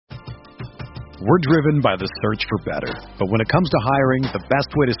We're driven by the search for better. But when it comes to hiring, the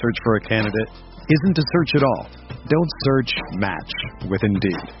best way to search for a candidate isn't to search at all. Don't search, match with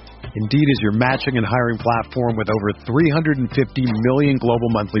Indeed. Indeed is your matching and hiring platform with over 350 million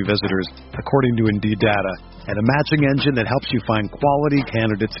global monthly visitors, according to Indeed data, and a matching engine that helps you find quality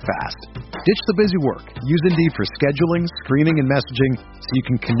candidates fast. Ditch the busy work. Use Indeed for scheduling, screening, and messaging so you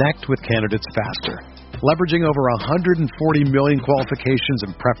can connect with candidates faster. Leveraging over 140 million qualifications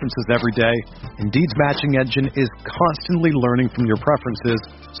and preferences every day, Indeed's matching engine is constantly learning from your preferences,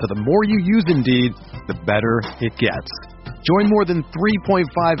 so the more you use Indeed, the better it gets. Join more than 3.5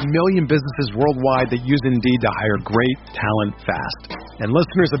 million businesses worldwide that use Indeed to hire great talent fast. And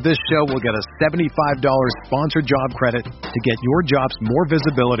listeners of this show will get a $75 sponsored job credit to get your jobs more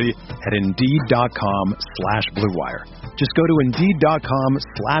visibility at Indeed.com/Blue Wire. Just go to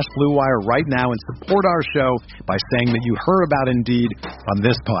Indeed.com/Blue Wire right now and support our show by saying that you heard about Indeed on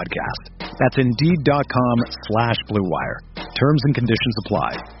this podcast. That's Indeed.com/Blue Wire. Terms and conditions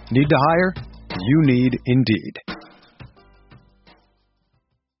apply. Need to hire? You need Indeed.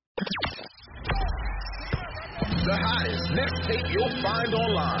 The hottest Knicks tape you'll find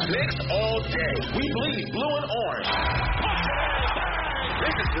online. Knicks all day. We bleed blue and orange.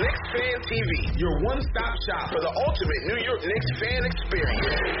 This is Knicks Fan TV, your one-stop shop for the ultimate New York Knicks fan experience.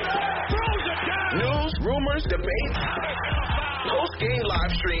 News, rumors, debates, post-game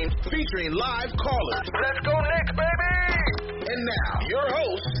live streams featuring live callers. Let's go Knicks, baby! And now, your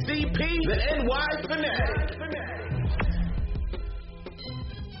host, CP, the NY Fanatic.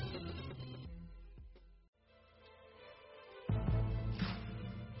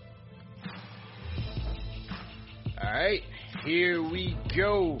 All right, here we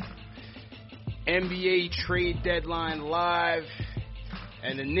go. NBA trade deadline live,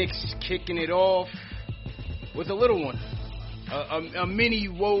 and the Knicks kicking it off with a little one, a mini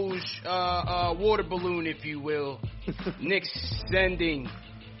Woj water balloon, if you will. Knicks sending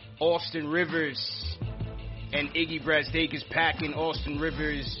Austin Rivers and Iggy Brazdeikis packing. Austin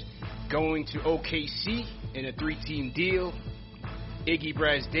Rivers going to OKC in a 3-team deal. Iggy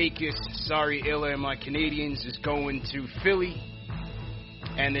Brazdeikis, sorry Illa and my Canadians, is going to Philly.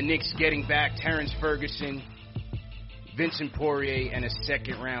 And the Knicks getting back Terrence Ferguson, Vincent Poirier, and a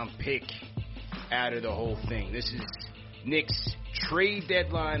second-round pick out of the whole thing. This is Knicks Trade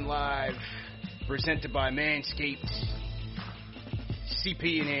Deadline Live, presented by Manscaped.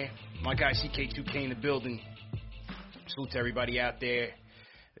 CP in there, my guy CK2K in the building. Salute to everybody out there.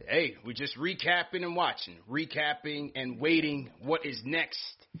 Hey, we're just recapping and watching, recapping and waiting. What is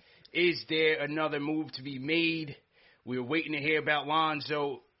next? Is there another move to be made? We're waiting to hear about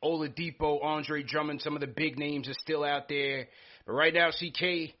Lonzo, Oladipo, Andre Drummond. Some of the big names are still out there. But right now,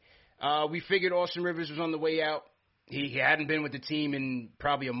 CK, we figured Austin Rivers was on the way out. He hadn't been with the team in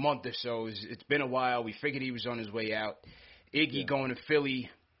probably a month or so. It's been a while. We figured he was on his way out. Iggy going to Philly.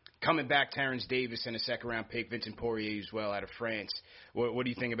 Coming back, Terrence Davis and a second-round pick, Vincent Poirier as well out of France. What do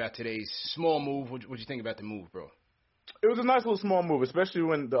you think about today's small move? What do you think about the move, bro? It was a nice little small move, especially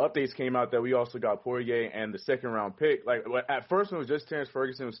when the updates came out that we also got Poirier and the second-round pick. Like, at first, when it was just Terrence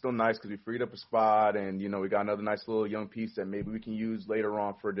Ferguson, it was still nice because we freed up a spot and, we got another nice little young piece that maybe we can use later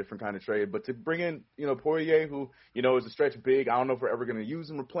on for a different kind of trade. But to bring in, Poirier, who, is a stretch big, I don't know if we're ever going to use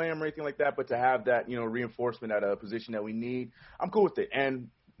him or play him or anything like that, but to have that, reinforcement at a position that we need, I'm cool with it. And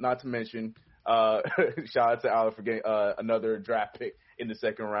not to mention, shout out to Allen for getting another draft pick in the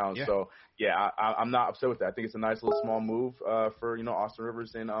second round. Yeah. So, yeah, I'm not upset with that. I think it's a nice little small move for, Austin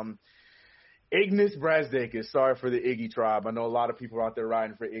Rivers and Ignas Brazdeikis. Sorry for the Iggy tribe. I know a lot of people are out there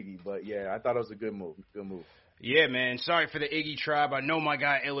riding for Iggy, but, yeah, I thought it was a good move. Good move. Yeah, man. Sorry for the Iggy tribe. I know my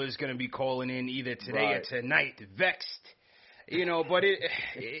guy Illa is going to be calling in either today or tonight, vexed. But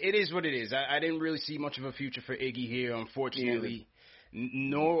it is what it is. I didn't really see much of a future for Iggy here, unfortunately.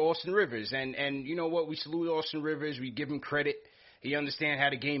 Nor Austin Rivers. And you know what? We salute Austin Rivers. We give him credit. He understands how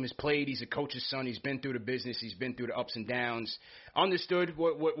the game is played. He's a coach's son. He's been through the business. He's been through the ups and downs. Understood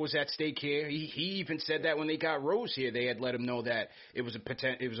what was at stake here. He even said that when they got Rose here, they had let him know that it was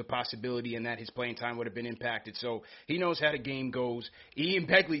a possibility and that his playing time would have been impacted. So he knows how the game goes. Ian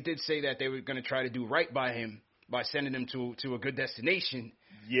Begley did say that they were going to try to do right by him by sending him to a good destination.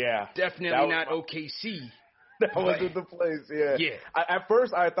 Yeah. Definitely not OKC. That wasn't the place, yeah. At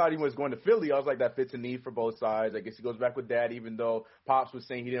first, I thought he was going to Philly. I was like, that fits a need for both sides. I guess he goes back with Dad, even though Pops was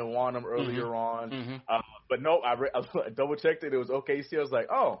saying he didn't want him earlier on. Mm-hmm. But no, I double-checked it. It was OKC. I was like,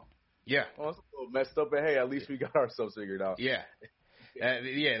 oh. Yeah. Well, it's a little messed up, but hey, at least we got ourselves figured out. Yeah.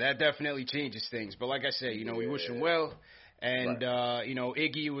 That definitely changes things. But like I said, we wish him well. And,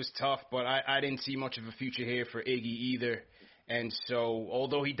 Iggy was tough, but I didn't see much of a future here for Iggy either. And so,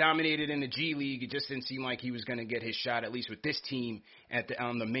 although he dominated in the G League, it just didn't seem like he was going to get his shot, at least with this team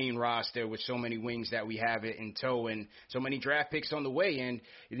on the main roster with so many wings that we have it in tow and so many draft picks on the way. And,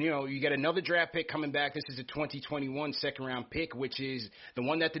 you get another draft pick coming back. This is a 2021 second-round pick, which is the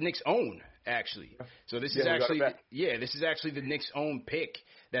one that the Knicks own, actually. So this is actually the Knicks' own pick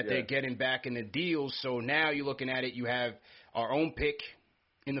that they're getting back in the deal. So now you're looking at it, you have our own pick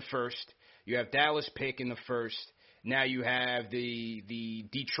in the first. You have Dallas pick in the first. Now you have the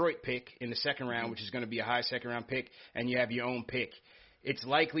Detroit pick in the second round, which is going to be a high second-round pick, and you have your own pick. It's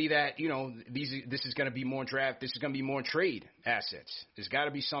likely that, this is going to be more draft. This is going to be more trade assets. There's got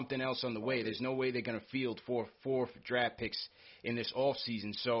to be something else on the way. There's no way they're going to field four draft picks in this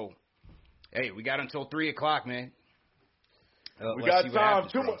offseason. So, hey, we got until 3 o'clock, man. We got time,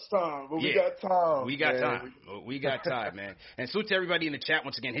 too much time, but we got time. We got time. We got time, man. And salute to everybody in the chat.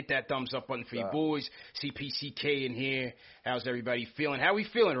 Once again, hit that thumbs up button for you boys. CPCK in here. How's everybody feeling? How we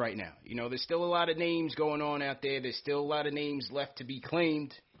feeling right now? There's still a lot of names going on out there. There's still a lot of names left to be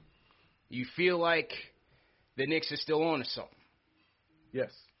claimed. You feel like the Knicks are still on to something? Yes.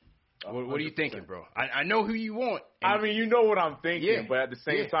 What are you thinking, bro? I know who you want. I mean, you know what I'm thinking, but at the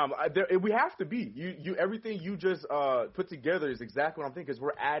same time, we have to be. You everything you just put together is exactly what I'm thinking. Because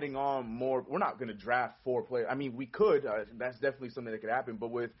we're adding on more. We're not going to draft 4 players. I mean, we could. That's definitely something that could happen.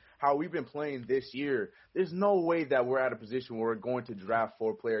 But with how we've been playing this year, there's no way that we're at a position where we're going to draft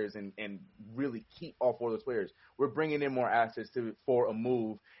 4 players and really keep all 4 of those players. We're bringing in more assets for a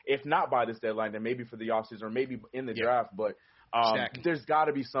move, if not by this deadline, then maybe for the offseason or maybe in the draft. But there's got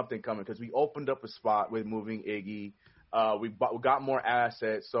to be something coming because we opened up a spot with moving Iggy. We got more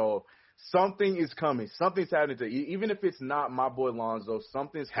assets, so something is coming. Something's happening today. Even if it's not my boy Lonzo,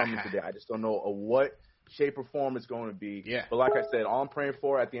 something's coming today. I just don't know what shape or form it's going to be. Yeah. But like I said, all I'm praying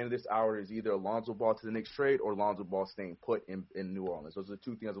for at the end of this hour is either Lonzo Ball to the Knicks trade or Lonzo Ball staying put in New Orleans. Those are the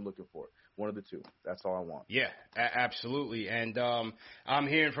 2 things I'm looking for. One of the 2. That's all I want. Yeah, absolutely. And I'm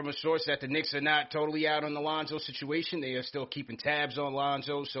hearing from a source that the Knicks are not totally out on the Lonzo situation. They are still keeping tabs on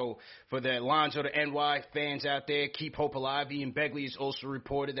Lonzo. So for the Lonzo to NY fans out there, keep hope alive. Ian Begley has also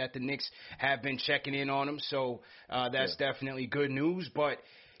reported that the Knicks have been checking in on him. So that's definitely good news. But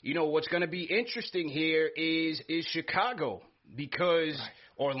what's going to be interesting here is Chicago because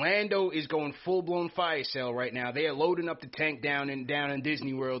Orlando is going full-blown fire sale right now. They are loading up the tank down in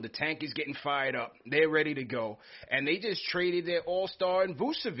Disney World. The tank is getting fired up. They're ready to go. And they just traded their all-star in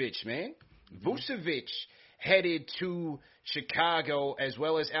Vucevic, man. Vucevic headed to Chicago as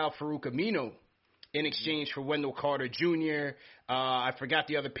well as Al-Farouq Aminu in exchange for Wendell Carter Jr. I forgot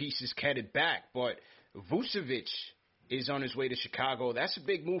the other pieces headed back, but Vucevic is on his way to Chicago. That's a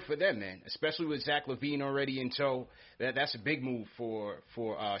big move for them, man, especially with Zach LaVine already in tow. That's a big move for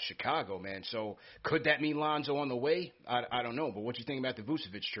Chicago, man. So could that mean Lonzo on the way? I don't know, but what do you think about the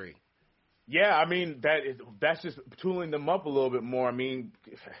Vucevic trade? Yeah, I mean, that's just tooling them up a little bit more. I mean,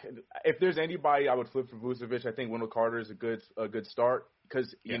 if there's anybody I would flip for Vucevic, I think Wendell Carter is a good start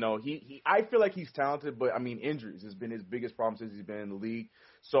because, I feel like he's talented, but, I mean, injuries has been his biggest problem since he's been in the league.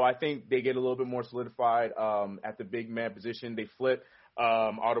 So I think they get a little bit more solidified at the big man position. They flip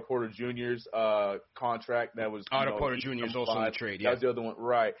Otto Porter Jr.'s contract that was Otto Porter Jr. is also in the trade. Yeah, that was the other one,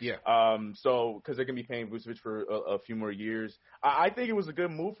 right? Yeah. So because they're gonna be paying Vucevic for a few more years, I think it was a good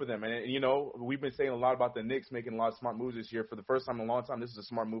move for them. And we've been saying a lot about the Knicks making a lot of smart moves this year. For the first time in a long time, this is a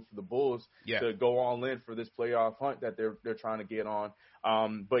smart move for the Bulls to go all in for this playoff hunt that they're trying to get on.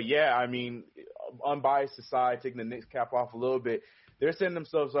 But yeah, I mean, unbiased aside, taking the Knicks cap off a little bit. They're setting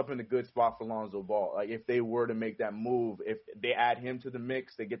themselves up in a good spot for Lonzo Ball. Like, if they were to make that move, if they add him to the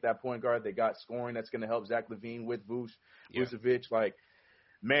mix, they get that point guard, they got scoring that's going to help Zach LaVine with Vucevic. Like,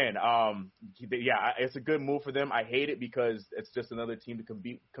 man, it's a good move for them. I hate it because it's just another team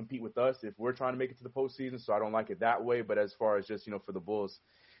to compete with us if we're trying to make it to the postseason, so I don't like it that way. But as far as just, for the Bulls,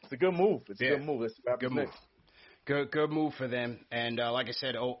 it's a good move. It's a good move. Let's wrap good move. Good move for them. And like I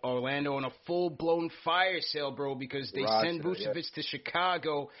said, Orlando on a full-blown fire sale, bro, because they send Vucevic to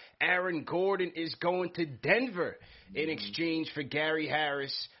Chicago. Aaron Gordon is going to Denver in exchange for Gary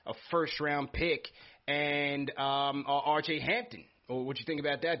Harris, a first-round pick, and R.J. Hampton. What you think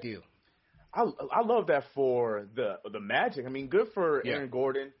about that deal? I love that for the Magic. I mean, good for Aaron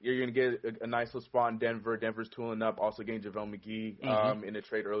Gordon. You're going to get a nice little spot in Denver. Denver's tooling up, also getting JaVale McGee in a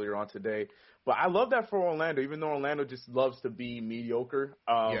trade earlier on today. But I love that for Orlando, even though Orlando just loves to be mediocre.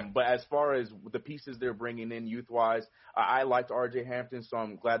 But as far as the pieces they're bringing in youth-wise, I liked R.J. Hampton, so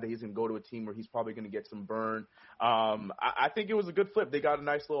I'm glad that he's going to go to a team where he's probably going to get some burn. I think it was a good flip. They got a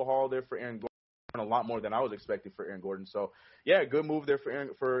nice little haul there for Aaron Gordon. a lot more than I was expecting for Aaron Gordon. So, yeah, good move there for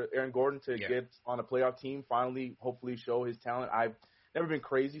Aaron Gordon to get on a playoff team, finally, hopefully show his talent. I've never been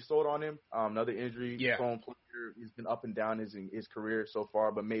crazy sold on him. Another injury-prone player. He's been up and down his career so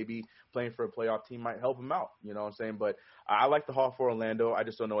far, but maybe playing for a playoff team might help him out. You know what I'm saying? But I like the haul for Orlando. I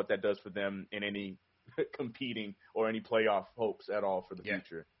just don't know what that does for them in any competing or any playoff hopes at all for the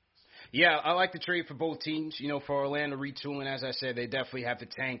future. Yeah, I like the trade for both teams. For Orlando retooling, as I said, they definitely have the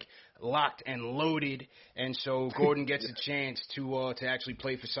tank locked and loaded, and so Gordon gets a chance to actually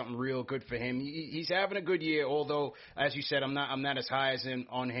play for something real good for him. He's having a good year, although, as you said, I'm not as high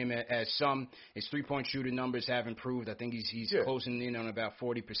on him as some. His 3-point shooting numbers have improved. I think he's closing in on about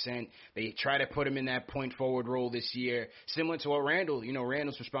 40%. They try to put him in that point forward role this year, similar to what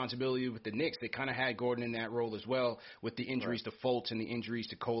Randall's responsibility with the Knicks. They kind of had Gordon in that role as well, with the injuries to Fultz and the injuries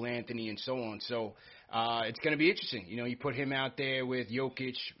to Cole Anthony and so on. So it's going to be interesting. You put him out there with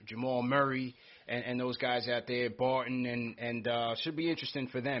Jokic, Jamal Murray, and those guys out there, Barton, and should be interesting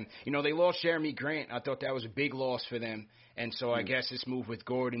for them. They lost Jeremy Grant. I thought that was a big loss for them. And so I guess this move with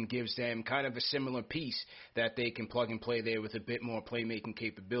Gordon gives them kind of a similar piece that they can plug and play there with a bit more playmaking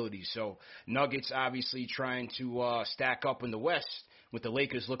capabilities. So Nuggets obviously trying to stack up in the West, with the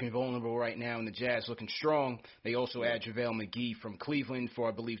Lakers looking vulnerable right now and the Jazz looking strong. They also add JaVale McGee from Cleveland for,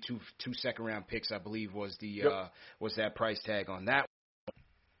 I believe, two second-round picks, I believe, was that price tag on that.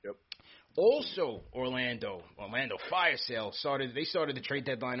 Yep. Also, Orlando fire sale started the trade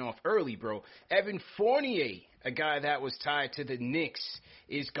deadline off early, bro. Evan Fournier, a guy that was tied to the Knicks,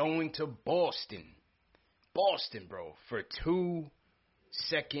 is going to Boston. Boston, bro, for 2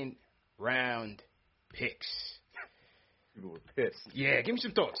 second-round picks. People were pissed. Yeah, give me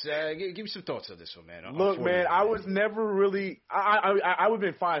some thoughts. Give me some thoughts on this one, man. Look, man, I was never really. I would have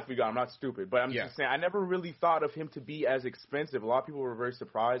been fine if we got him. I'm not stupid, but I'm just saying I never really thought of him to be as expensive. A lot of people were very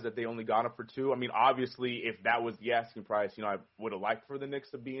surprised that they only got him for 2. I mean, obviously, if that was the asking price, I would have liked for the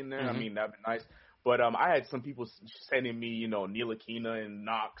Knicks to be in there. I mean, that'd be nice. But I had some people sending me, Ntilikina and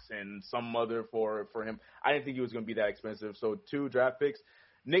Knox and some other for him. I didn't think he was going to be that expensive. So 2 draft picks.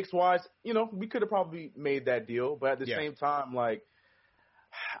 Knicks-wise, we could have probably made that deal. But at the same time,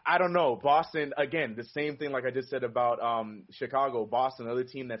 I don't know. Boston, again, the same thing like I just said about Chicago. Boston, another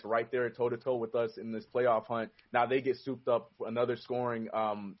team that's right there toe-to-toe with us in this playoff hunt. Now they get souped up for another scoring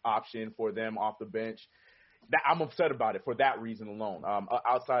option for them off the bench. I'm upset about it for that reason alone.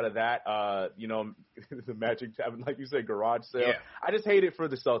 Outside of that, the Magic, like you said, garage sale. Yeah. I just hate it for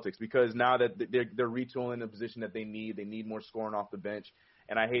the Celtics because now that they're retooling the position that they need more scoring off the bench.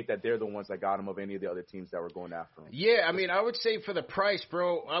 And I hate that they're the ones that got him of any of the other teams that were going after him. Yeah, I mean, I would say for the price,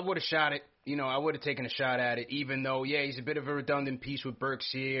 bro, I would have shot it. I would have taken a shot at it, even though, he's a bit of a redundant piece with Burks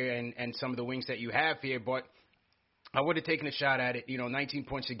here and some of the wings that you have here. But I would have taken a shot at it. 19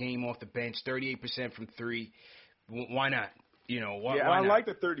 points a game off the bench, 38% from 3. Why not? Why I not? like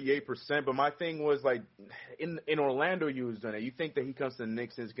the 38%, but my thing was in Orlando, you was doing it. You think that he comes to the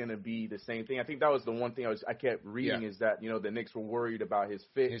Knicks and is going to be the same thing? I think that was the one thing I kept reading is that the Knicks were worried about his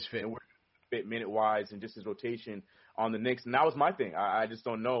fit, and fit minute wise and just his rotation on the Knicks, and that was my thing. I just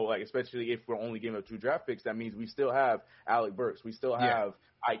don't know, especially if we're only giving up 2 draft picks, that means we still have Alec Burks, we still have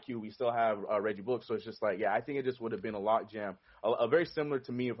IQ, we still have Reggie Bullock. So it's just I think it just would have been a logjam, a very similar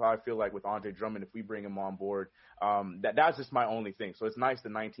to me of how I feel like with Andre Drummond if we bring him on board. That's just my only thing. So it's nice the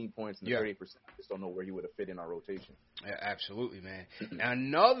 19 points and the 38%. I just don't know where he would have fit in our rotation. Yeah, absolutely, man.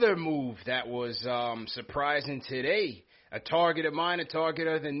 Another move that was surprising today, a target of mine, a target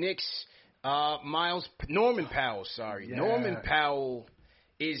of the Knicks. Norman Powell, Norman Powell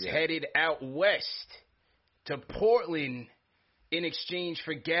is headed out west to Portland in exchange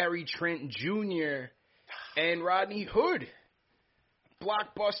for Gary Trent Jr. and Rodney Hood.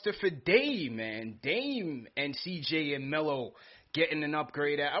 Blockbuster for Dame, man. Dame and CJ and Melo getting an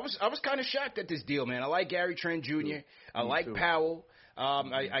upgrade. I was kind of shocked at this deal, man. I like Gary Trent Jr. I like Powell.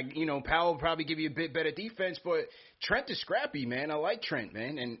 Powell will probably give you a bit better defense, but Trent is scrappy, man. I like Trent,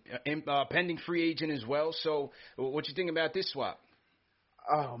 man, and pending free agent as well. So, what you think about this swap?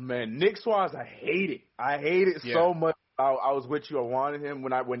 Oh man, Knicks-wise, I hate it. I hate it so much. I was with you. I wanted him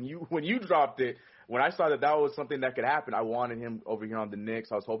when you dropped it. When I saw that was something that could happen, I wanted him over here on the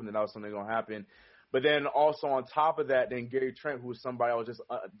Knicks. I was hoping that was something going to happen. But then also on top of that, then Gary Trent, who was somebody I was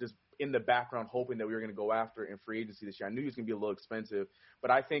just in the background hoping that we were going to go after in free agency this year. I knew he was going to be a little expensive,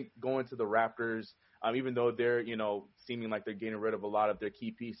 but I think going to the Raptors, even though they're seeming like they're getting rid of a lot of their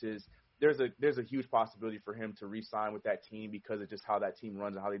key pieces, there's a huge possibility for him to re-sign with that team because of just how that team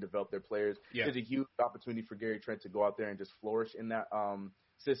runs and how they develop their players. Yeah. There's a huge opportunity for Gary Trent to go out there and just flourish in that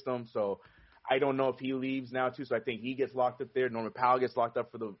system. So I don't know if he leaves now too, so I think he gets locked up there. Norman Powell gets locked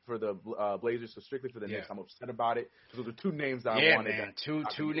up for the Blazers, so strictly for the Knicks, I'm upset about it. Those are two names that I wanted. Man,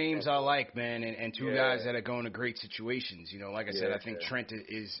 two names I like, man, and two guys that are going to great situations. Like I said, I think Trent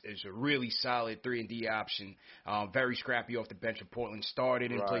is a really solid 3-and-D option, very scrappy off the bench for Portland.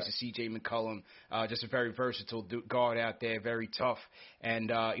 Started in place of C.J. McCollum, just a very versatile guard out there, very tough,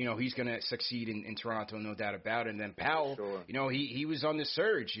 and he's going to succeed in Toronto, no doubt about it. And then Powell, he was on the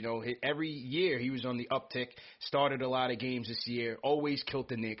surge. Every year he was on the uptick. Started a lot of games this year. Always killed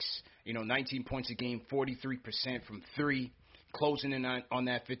the Knicks. 19 points a game, 43% from three. Closing in on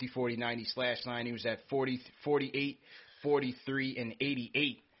that 50-40-90 /line. He was at 48, 43, and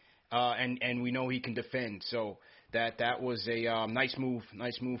 88. And we know he can defend. So that was a nice move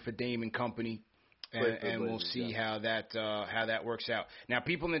for Dame and company. And we'll see how that works out. Now,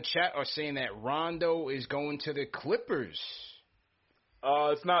 people in the chat are saying that Rondo is going to the Clippers.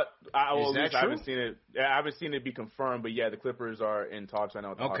 It's not. I haven't seen it. I haven't seen it be confirmed, but the Clippers are in talks right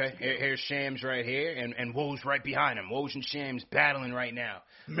now. Okay, here's Shams right here, and Woj right behind him. Woj and Shams battling right now.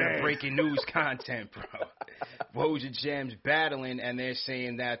 Breaking news content, bro. Woj and Shams battling, and they're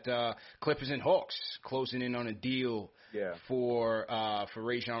saying that Clippers and Hawks closing in on a deal for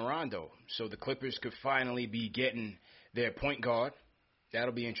Rajon Rondo. So the Clippers could finally be getting their point guard.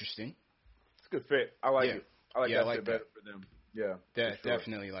 That'll be interesting. It's a good fit. I like it. I like that better for them. Yeah,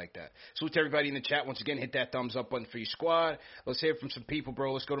 definitely like that. Salute to everybody in the chat. Once again, hit that thumbs up button for your squad. Let's hear from some people,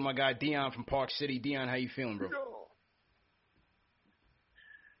 bro. Let's go to my guy Dion from Park City. Dion, how you feeling, bro?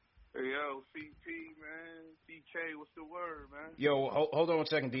 Hey, yo, CP, man. CK, what's the word, man? Yo, hold on 1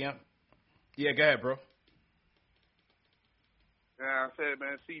 second, Dion. Yeah, go ahead, bro. Yeah, I said,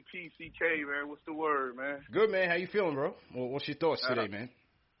 man, CP, CK, man, what's the word, man? Good, man. How you feeling, bro? Well, what's your thoughts today, man?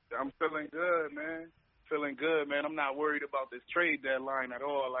 I'm feeling good, man. Feeling good, man. I'm not worried about this trade deadline at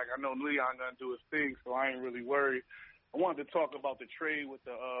all. Like, I know Leon gonna do his thing, so I ain't really worried. I wanted to talk about the trade with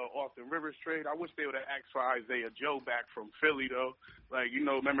the Austin Rivers trade. I wish they would have asked for Isaiah Joe back from Philly, though. Like,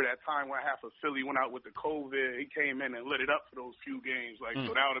 remember that time when half of Philly went out with the COVID? He came in and lit it up for those few games. Like,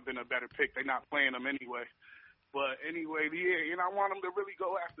 so that would have been a better pick. They're not playing him anyway. But anyway, I want him to really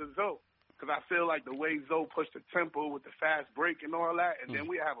go after Zoe. Because I feel like the way Zoe pushed the tempo with the fast break and all that, and then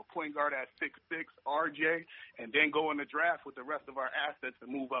we have a point guard at 6'6", RJ, and then go in the draft with the rest of our assets and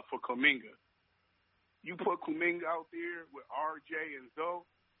move up for Kuminga. You put Kuminga out there with RJ and Zoe,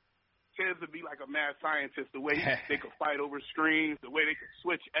 Tibbs would be like a mad scientist, the way they could fight over screens, the way they could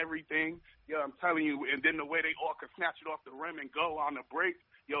switch everything. I'm telling you, and then the way they all could snatch it off the rim and go on the break,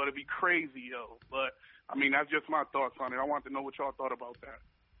 it'd be crazy, But, that's just my thoughts on it. I want to know what y'all thought about that.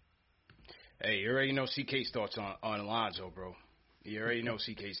 Hey, you already know CK's thoughts on Lonzo, bro. You already know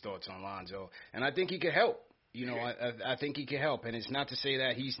CK's thoughts on Lonzo. And I think he could help. I think he could help. And it's not to say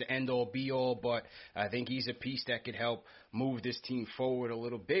that he's the end-all, be-all, but I think he's a piece that could help move this team forward a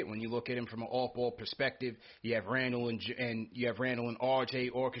little bit. When you look at him from an off-ball perspective, you have Randall and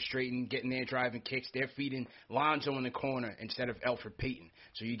RJ orchestrating, getting their driving kicks. They're feeding Lonzo in the corner instead of Elfrid Payton.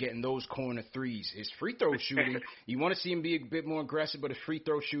 So you're getting those corner threes. His free throw shooting, you want to see him be a bit more aggressive, but his free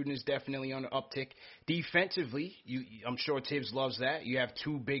throw shooting is definitely on the uptick. Defensively, I'm sure Tibbs loves that. You have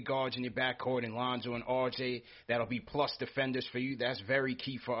two big guards in your backcourt in Lonzo and RJ. That'll be plus defenders for you. That's very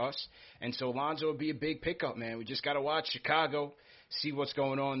key for us. And so Lonzo will be a big pickup, man. We just got to watch Chicago, see what's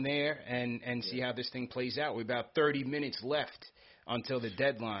going on there, and see how this thing plays out. We're about 30 minutes left until the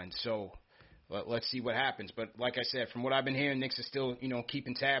deadline. So let's see what happens. But like I said, from what I've been hearing, Knicks are still,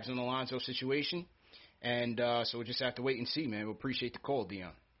 keeping tabs on the Lonzo situation. And so we'll just have to wait and see, man. We appreciate the call,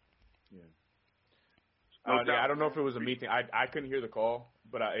 Dion. Yeah. I don't know if it was a meeting. I couldn't hear the call,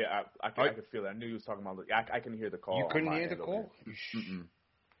 but I could feel it. I knew he was talking about. I couldn't hear the call. You couldn't hear the call? You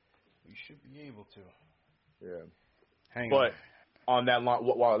should be able to. Yeah. Hang on. On that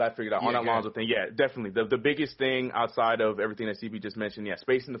while that figured out on that Lonzo thing, definitely the biggest thing outside of everything that CP just mentioned,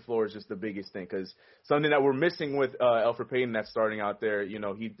 spacing the floor is just the biggest thing because something that we're missing with Elfrid Payton that's starting out there,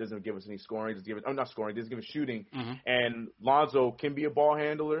 he doesn't give us any scoring, doesn't give us shooting, and Lonzo can be a ball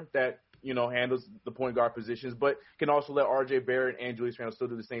handler that handles the point guard positions, but can also let RJ Barrett and Julius Randle still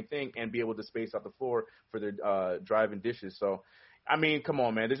do the same thing and be able to space out the floor for their driving dishes. So. Come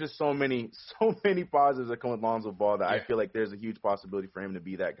on, man. There's just so many positives that come with Lonzo Ball that I feel like there's a huge possibility for him to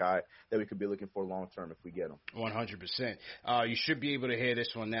be that guy that we could be looking for long term if we get him. 100%. You should be able to hear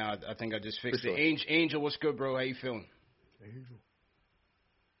this one now. I think I just fixed it. Angel, what's good, bro? How you feeling? Angel.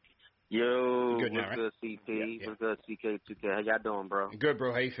 Yo, good now, what's good, CP? Yeah. What's good, CK2K? How y'all doing, bro? Good,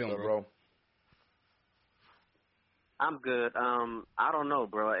 bro. How you feeling, bro? I'm good. I don't know,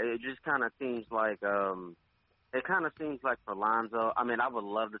 bro. It just kind of seems like it kind of seems like for Lonzo, I mean, I would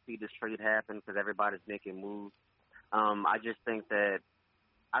love to see this trade happen because everybody's making moves. I just think that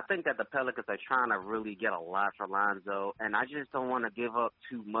the Pelicans are trying to really get a lot for Lonzo, and I just don't want to give up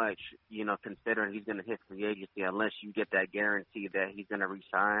too much, you know, considering he's going to hit free agency unless you get that guarantee that he's going to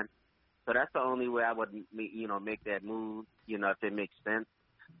re-sign. So that's the only way I would, you know, make that move, you know, if it makes sense.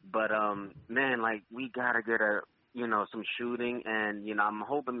 But, man, like, we got to get some shooting, and, you know, I'm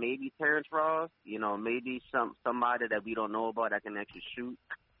hoping maybe Terrence Ross, you know, maybe somebody that we don't know about that can actually shoot,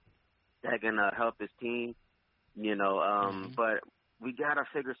 that can help his team, you know, but we got to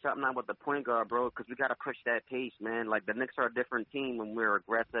figure something out with the point guard, bro, because we got to push that pace, man. Like, the Knicks are a different team when we're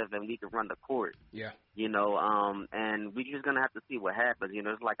aggressive and we can run the court. Yeah. You know, and we're just going to have to see what happens. You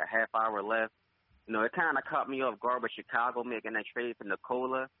know, it's like a half hour left. You know, it kind of caught me off guard with Chicago making that trade for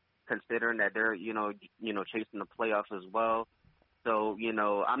Nikola, considering that they're, you know, chasing the playoffs as well. So, you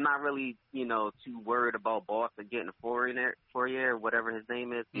know, I'm not really, you know, too worried about Boston getting Fourier or whatever his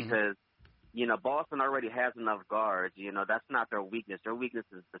name is because, you know, Boston already has enough guards. You know, that's not their weakness. Their weakness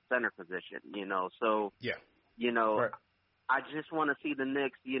is the center position, you know. So, you know, right. I just want to see the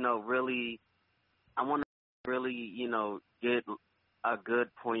Knicks, you know, really – I want to really, you know, get a good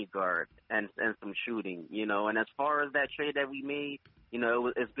point guard and some shooting, you know. And as far as that trade that we made, you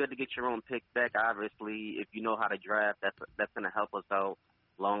know, it's good to get your own pick back. Obviously, if you know how to draft, that's going to help us out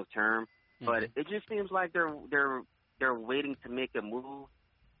long term. But it just seems like they're waiting to make a move.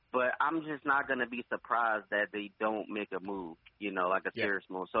 But I'm just not going to be surprised that they don't make a move, you know, like a serious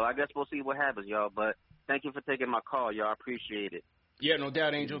move. So I guess we'll see what happens, y'all. But thank you for taking my call, y'all. Appreciate it. Yeah, no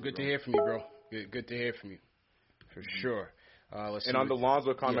doubt, Angel. Good to hear from you, bro. Good to hear from you, for sure. And on the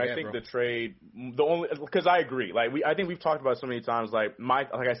Lonzo comment, I think the trade, because I agree. Like I think we've talked about it so many times. Like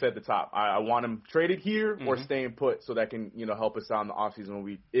I said at the top, I want him traded here or staying put so that can, you know, help us out in the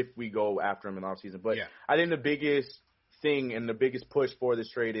offseason if we go after him in the offseason. But I think the biggest thing and the biggest push for this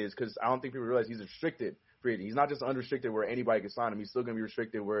trade is because I don't think people realize he's a restricted free agent. He's not just unrestricted where anybody can sign him. He's still going to be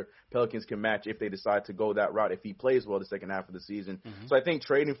restricted where Pelicans can match if they decide to go that route if he plays well the second half of the season. So I think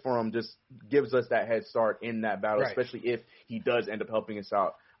trading for him just gives us that head start in that battle, especially if he does end up helping us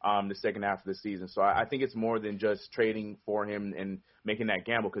out the second half of the season. So I think it's more than just trading for him and making that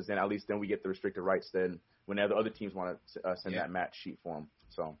gamble because then at least then we get the restricted rights then whenever other teams want to send that match sheet for him.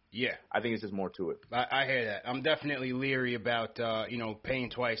 So I think it's just more to it. I hear that. I'm definitely leery about you know, paying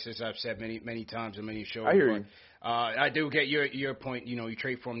twice, as I've said many times on many shows. I hear you. I do get your point. You know, you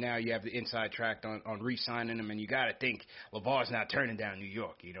trade for him now, you have the inside track on re-signing him, and you got to think LeVar's not turning down New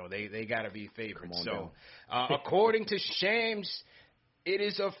York. You know, they got to be favorites. So according to Shams, it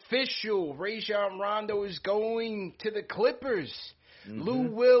is official. Rajon Rondo is going to the Clippers. Lou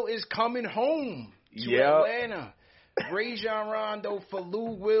Will is coming home to Atlanta. Rajon Rondo for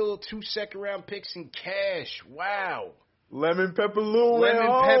Lou Will, 2 second-round picks in cash. Wow. Lemon Pepper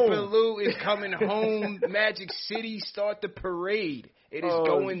Lou is coming home. Magic City, start the parade. It is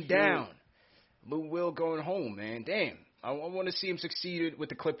going down. Lou Will going home, man. Damn. I want to see him succeed with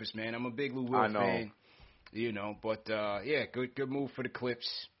the Clippers, man. I'm a big Lou Will fan. You know, but, good move for the Clips.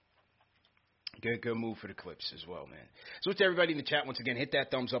 Good move for the Clips as well, man. So to everybody in the chat, once again, hit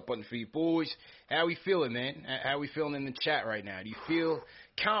that thumbs up button for you boys. How we feeling, man? How we feeling in the chat right now? Do you feel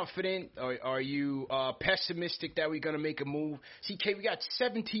confident? Are you pessimistic that we're going to make a move? CK, we got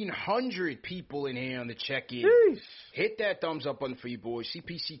 1,700 people in here on the check-in. Hit that thumbs up button for you boys.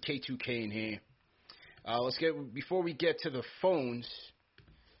 CPCK2K in here. Before we get to the phones,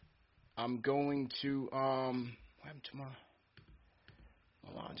 I'm going to, what happened to my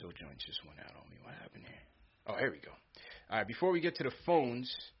Alonzo joint just went out on me. What happened here? Oh, here we go. All right, before we get to the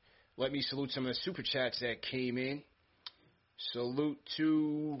phones, let me salute some of the super chats that came in. Salute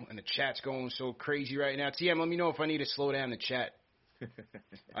to, and the chat's going so crazy right now. TM, let me know if I need to slow down the chat.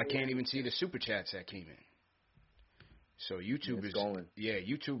 I can't even see the super chats that came in. So YouTube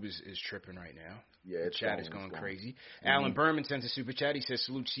YouTube is tripping right now. Yeah, the chat is going crazy. Alan Berman sends a super chat. He says,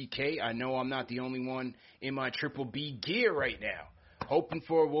 salute CK. I know I'm not the only one in my Triple B gear right now. Hoping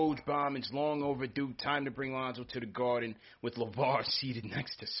for a Woj bomb. It's long overdue. Time to bring Lonzo to the Garden with LeVar seated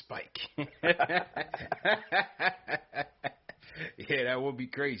next to Spike. Yeah, that would be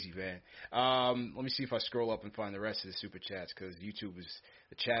crazy, man. Let me see if I scroll up and find the rest of the super chats because the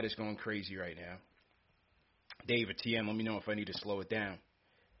chat is going crazy right now. Dave or TM, let me know if I need to slow it down.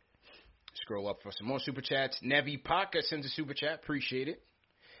 Scroll up for some more super chats. Nevi Paka sends a super chat. Appreciate it.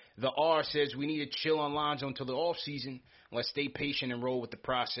 The R says we need to chill on Lonzo until the offseason. Let's stay patient and roll with the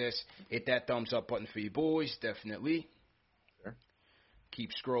process. Hit that thumbs up button for you boys, definitely. Sure. Keep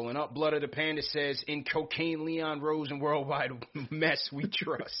scrolling up. Blood of the Panda says, in cocaine, Leon Rose, and worldwide mess we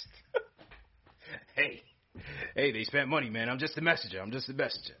trust. Hey, Hey, they spent money, man. I'm just the messenger.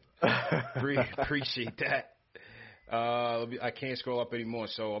 Appreciate that. I can't scroll up anymore,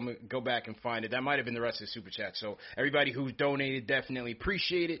 so I'm going to go back and find it. That might have been the rest of the Super Chat. So everybody who's donated, definitely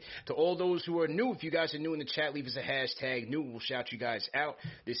appreciate it. To all those who are new, if you guys are new in the chat, leave us a hashtag new. We'll shout you guys out.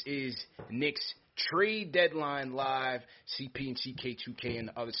 This is Knicks Trade Deadline Live, CP and CK2K on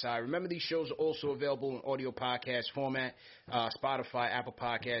the other side. Remember, these shows are also available in audio podcast format, Spotify, Apple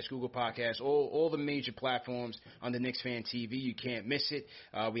Podcasts, Google Podcasts, all the major platforms on the Knicks Fan TV. You can't miss it.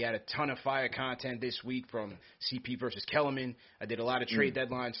 We had a ton of fire content this week from CP versus Kellerman. I did a lot of trade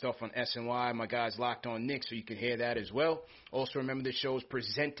deadline stuff on SNY. My guys locked on Knicks, so you can hear that as well. Also, remember, the show is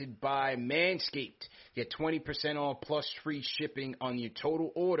presented by Manscaped. Get 20% off plus free shipping on your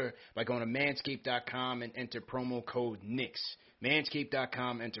total order by going to manscaped.com and enter promo code Knicks.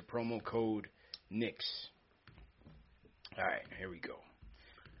 Manscaped.com, enter promo code Knicks. All right, here we go.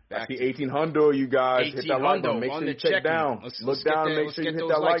 Back to 1800, you guys. Hit that like button. Make sure you check down. Look down and make sure you hit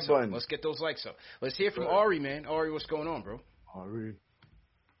that like button. Let's get those likes up. Let's hear from Ari, man. Ari, what's going on, bro? Ari.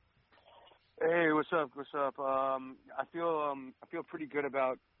 Hey, what's up? I feel pretty good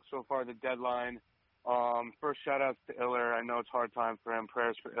about so far the deadline. First shout outs to Iller. I know it's a hard time for him.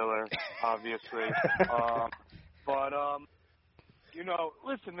 Prayers for Iller, obviously.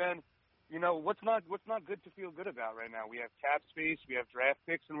 Listen, man. What's not good to feel good about right now? We have cap space, we have draft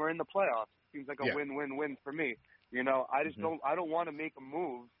picks, and we're in the playoffs. Seems like a win-win-win for me. I just don't want to make a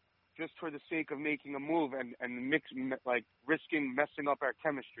move just for the sake of making a move and risking messing up our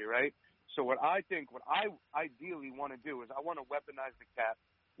chemistry, right? So what I ideally want to do is I want to weaponize the cap,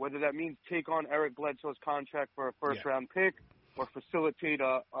 whether that means take on Eric Bledsoe's contract for a first-round pick or facilitate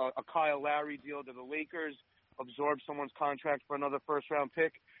a Kyle Lowry deal to the Lakers, absorb someone's contract for another first-round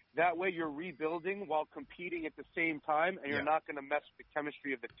pick. That way you're rebuilding while competing at the same time, and you're not going to mess with the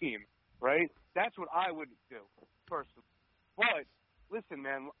chemistry of the team, right? That's what I would do, personally. But, listen,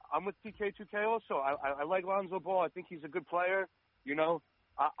 man, I'm with TK2K also. I like Lonzo Ball. I think he's a good player,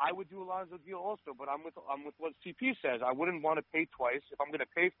 I would do a Lonzo deal also, but I'm with what CP says. I wouldn't want to pay twice. If I'm going to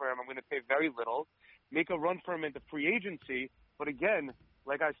pay for him, I'm going to pay very little. Make a run for him into free agency. But again,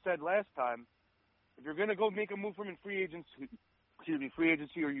 like I said last time, if you're going to go make a move for him in free agency,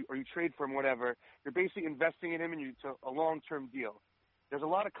 or you trade for him, whatever, you're basically investing in him into a long-term deal. There's a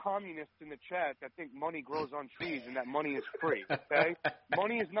lot of communists in the chat that think money grows on trees and that money is free, okay?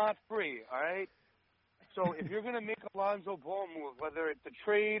 Money is not free, all right? So if you're going to make a Lonzo Ball move, whether it's a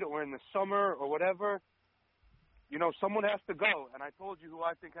trade or in the summer or whatever, someone has to go. And I told you who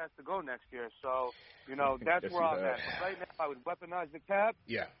I think has to go next year. So, that's where I'm at. But right now, I would weaponize the cap.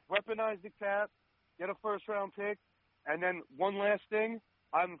 Yeah. Weaponize the cap, get a first-round pick. And then one last thing,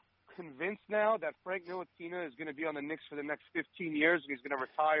 I'm convinced now that Frank Ntilikina is going to be on the Knicks for the next 15 years, and he's going to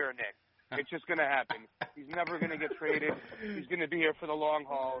retire a Knick. It's just going to happen. He's never going to get traded. He's going to be here for the long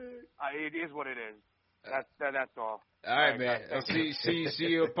haul. It is what it is. That's all. All right, man. I'll see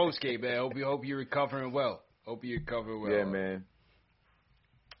you post-game, man. Hope you're recovering well. Yeah, man.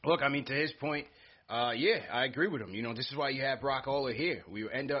 Look, I mean, to his point, I agree with him. This is why you have Brock Aller here. We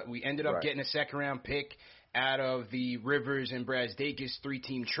ended up getting a second-round pick out of the Rivers and Brazdeikis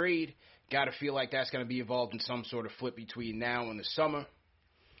 3-team trade. Got to feel like that's going to be involved in some sort of flip between now and the summer.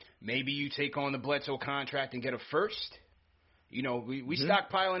 Maybe you take on the Bledsoe contract and get a first. We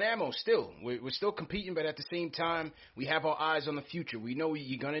stockpiling ammo still. We're still competing, but at the same time, we have our eyes on the future. We know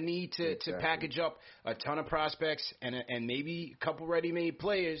you're going to need to package up a ton of prospects and maybe a couple ready-made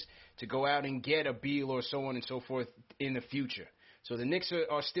players to go out and get a Beal or so on and so forth in the future. So the Knicks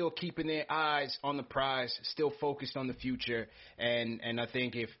are still keeping their eyes on the prize, still focused on the future, and I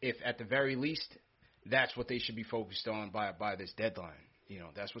think if at the very least, that's what they should be focused on by this deadline.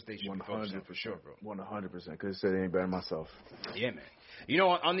 That's what they should be focused on for sure, bro. 100%. Couldn't have said it any better myself. Yeah, man.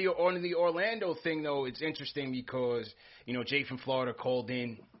 On the Orlando thing, though, it's interesting because, Jay from Florida called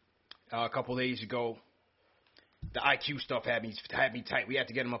in a couple days ago. The IQ stuff had me tight. We had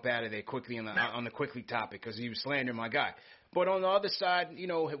to get him up out of there quickly on the quickly topic because he was slandering my guy. But on the other side,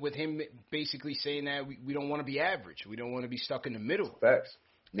 with him basically saying that we don't want to be average. We don't want to be stuck in the middle. Facts.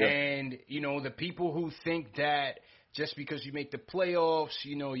 Yeah. And, the people who think that just because you make the playoffs,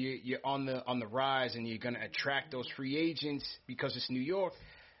 you're on the rise and you're going to attract those free agents because it's New York,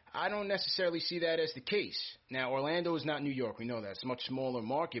 I don't necessarily see that as the case. Now, Orlando is not New York. We know that. It's a much smaller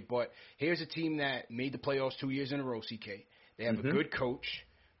market. But here's a team that made the playoffs 2 years in a row, CK. They have a good coach.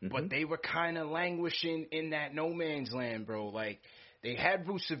 But they were kind of languishing in that no man's land, bro. Like, they had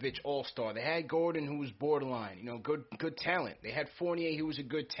Vucevic, all-star. They had Gordon, who was borderline, good talent. They had Fournier, who was a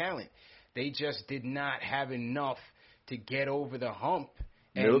good talent. They just did not have enough to get over the hump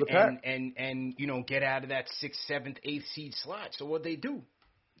Middle of the pack. And get out of that 6th, 7th, 8th seed slot. So what they do?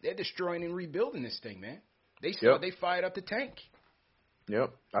 They're destroying and rebuilding this thing, man. They fired up the tank.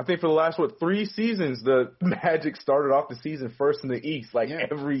 Yep. I think for the last, 3 seasons, the Magic started off the season first in the East,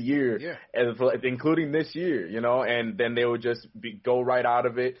 every year, including this year, and then they would just go right out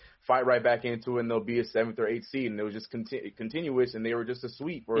of it, fight right back into it, and they'll be a 7th or 8th seed, and it was just continuous, and they were just a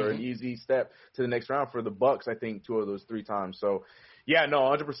sweep or an easy step to the next round for the Bucks, I think, 2 of those 3 times. So, yeah, no,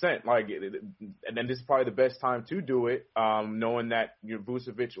 100%. And then this is probably the best time to do it, knowing that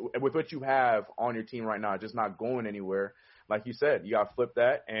Vucevic, with what you have on your team right now, just not going anywhere. Like you said, you got to flip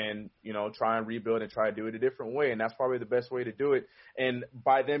that and, try and rebuild and try to do it a different way. And that's probably the best way to do it. And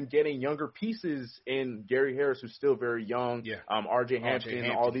by them getting younger pieces in Gary Harris, who's still very young, RJ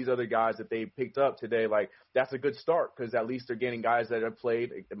Hampton, all these other guys that they picked up today, that's a good start because at least they're getting guys that have played,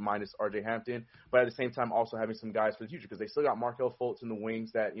 minus RJ Hampton, but at the same time also having some guys for the future because they still got Markelle Fultz in the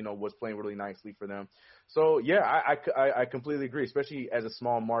wings that, was playing really nicely for them. So, yeah, I completely agree, especially as a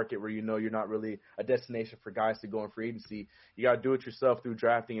small market where you're not really a destination for guys to go in free agency. You got to do it yourself through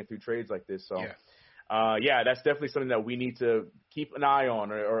drafting and through trades like this. So, that's definitely something that we need to keep an eye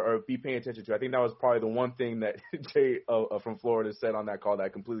on or be paying attention to. I think that was probably the one thing that Jay from Florida said on that call that I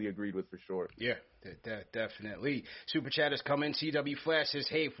completely agreed with for sure. Yeah, definitely. Super Chat has come in. CW Flash says,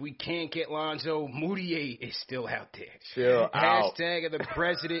 hey, if we can't get Lonzo, Moutier is still out there. Chill out. Hashtag of the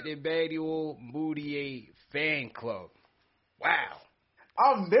President Emmanuel Moutier fan club. Wow.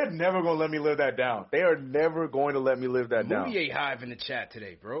 They're never going to let me live that down. They are never going to let me live that down. Moutier hive in the chat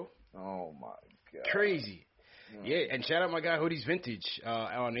today, bro. Oh, my God. Crazy. Yeah, and shout out my guy Hoodies Vintage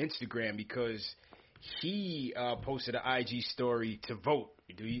on Instagram because he posted an IG story to vote.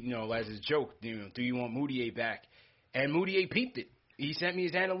 Do you as a joke? Do you want Moutier back? And Moutier peeped it. He sent me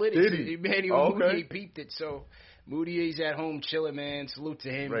his analytics. Did he? Moutier peeped it. So Moutier's at home chilling, man. Salute to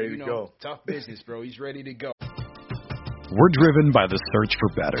him. Ready to go. Tough business, bro. He's ready to go. We're driven by the search for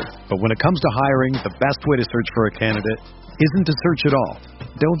better. But when it comes to hiring, the best way to search for a candidate isn't to search at all.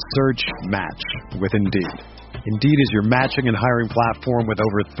 Don't search, match with Indeed. Indeed is your matching and hiring platform with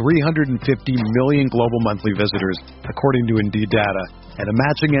over 350 million global monthly visitors, according to Indeed data, and a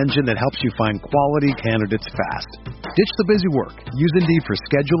matching engine that helps you find quality candidates fast. Ditch the busy work. Use Indeed for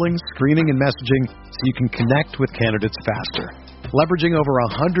scheduling, screening, and messaging so you can connect with candidates faster. Leveraging over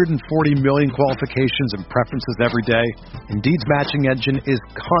 140 million qualifications and preferences every day, Indeed's matching engine is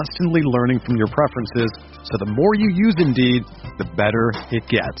constantly learning from your preferences, so the more you use Indeed, the better it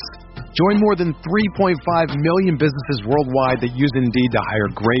gets. Join more than 3.5 million businesses worldwide that use Indeed to hire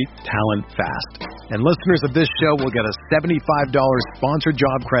great talent fast. And listeners of this show will get a $75 sponsored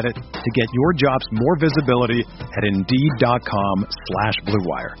job credit to get your jobs more visibility at Indeed.com/Blue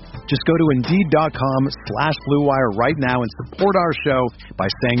Wire. Just go to Indeed.com/Blue Wire right now and support our show by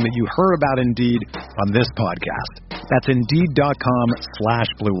saying that you heard about Indeed on this podcast. That's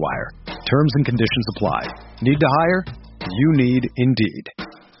Indeed.com/Blue Wire. Terms and conditions apply. Need to hire? You need Indeed.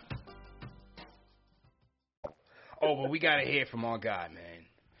 Oh, but we got to hear from our guy, man.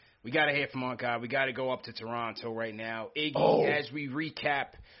 We got to hear from our guy. We got to go up to Toronto right now. Iggy, as we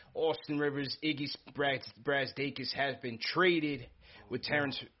recap, Austin Rivers, Iggy Brazdeikis has been traded with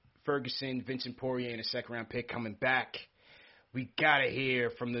Terrence Ferguson, Vincent Poirier, and a second-round pick coming back. We got to hear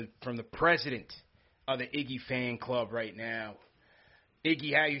from the president of the Iggy fan club right now.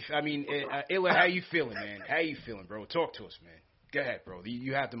 Iggy, Illa, how you feeling, man? How you feeling, bro? Talk to us, man. Go ahead, bro.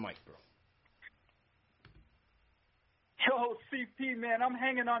 You have the mic, bro. Yo, CP, man, I'm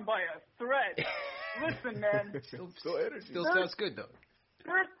hanging on by a thread. Listen, man. Still sounds good, though.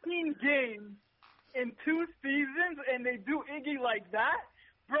 13 games in 2 seasons, and they do Iggy like that?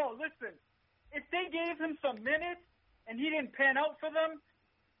 Bro, listen, if they gave him some minutes and he didn't pan out for them,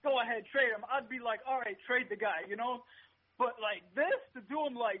 go ahead, trade him. I'd be like, all right, trade the guy, But like this, to do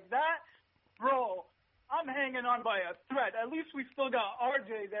him like that, bro, I'm hanging on by a thread. At least we still got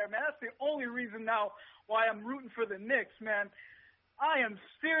RJ there, man. That's the only reason now why I'm rooting for the Knicks, man. I am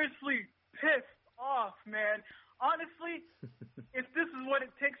seriously pissed off, man. Honestly, if this is what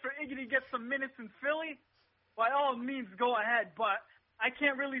it takes for Iggy to get some minutes in Philly, by all means, go ahead. But I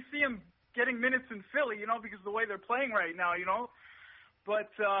can't really see him getting minutes in Philly, because of the way they're playing right now,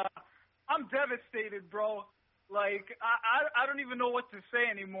 But I'm devastated, bro. Like, I don't even know what to say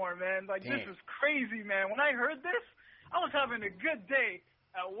anymore, man. Like, Damn. This is crazy, man. When I heard this, I was having a good day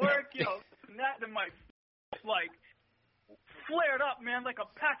at work, and that, and my like flared up, man, like a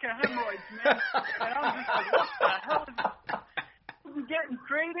pack of hemorrhoids, man. And I'm just like, what the hell is this? Getting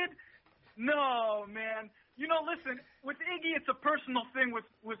traded? No, man. Listen, with Iggy, it's a personal thing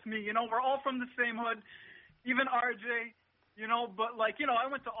with me. We're all from the same hood. Even RJ, you know. But like, you know, I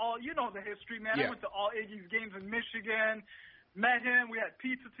went to all, you know, the history, man. Yeah. I went to all Iggy's games in Michigan. Met him. We had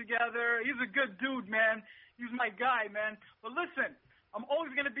pizza together. He's a good dude, man. He's my guy, man. But listen, I'm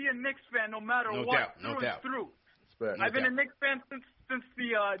always gonna be a Knicks fan, no matter No what. doubt, no doubt. Through. Respect. I've been a Knicks fan since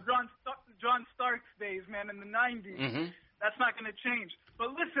the John Starks days, man, in the 90s. Mm-hmm. That's not going to change. But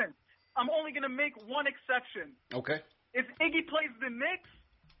listen, I'm only going to make one exception. Okay. If Iggy plays the Knicks,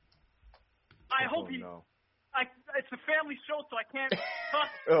 I hope he. No. It's a family show, so I can't.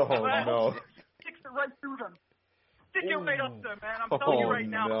 Oh, but I no. hope he sticks it right through them. Stick it right up there, man. I'm telling you right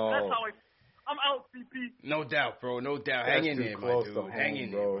now. no. That's how I'm out, CP. No doubt, bro. No doubt. That's Hang in too there, my close dude. to Hang home,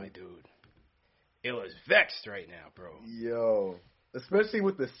 in bro. there, my dude. Ill is vexed right now, bro. Yo. Especially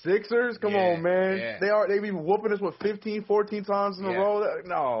with the Sixers. Come Yeah, on, man. yeah. They be whooping us, 15, 14 times in a Yeah. row?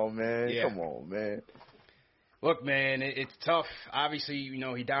 No, man. Yeah. Come on, man. Look, man, it's tough. Obviously, you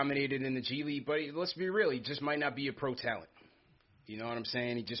know, he dominated in the G League, but let's be real, he just might not be a pro talent. You know what I'm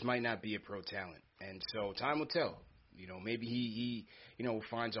saying? He just might not be a pro talent. And so time will tell. You know, maybe he you know,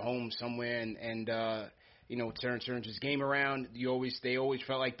 finds a home somewhere and you know, turns his game around. They always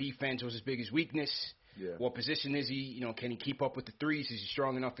felt like defense was his biggest weakness. Yeah. What position is he? You know, can he keep up with the threes? Is he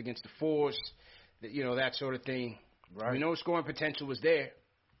strong enough against the fours? You know, that sort of thing. Right. We know scoring potential was there,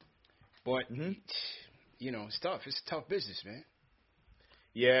 but Mhm. you know, it's tough. It's a tough business, man.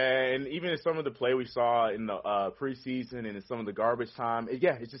 Yeah, and even in some of the play we saw in the preseason and in some of the garbage time, he's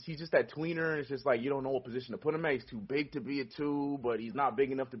just that tweener. It's just like you don't know what position to put him at. He's too big to be a 2, but he's not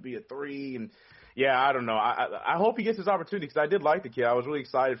big enough to be a 3. And yeah, I don't know. I hope he gets his opportunity because I did like the kid. I was really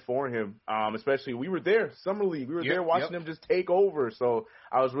excited for him, especially we were there, Summer League. We were there watching him just take over. So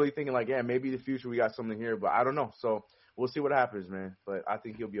I was really thinking like, yeah, maybe in the future we got something here, but I don't know. So we'll see what happens, man. But I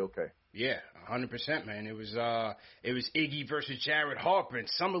think he'll be okay. Yeah, 100%, man. It was Iggy versus Jared Harper in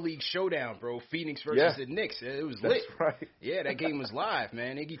Summer League Showdown, bro. Phoenix versus the Knicks. It was lit. That's right. Yeah, that game was live,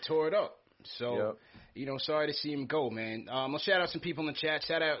 man. Iggy tore it up. So, you know, sorry to see him go, man. Let's shout out some people in the chat.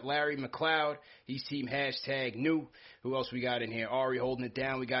 Shout out Larry McLeod. He's team #new. Who else we got in here? Ari holding it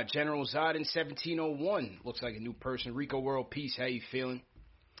down. We got General Zod in 1701. Looks like a new person. Rico World Peace. How you feeling?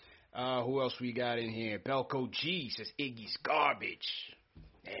 Who else we got in here? Belco G says Iggy's garbage.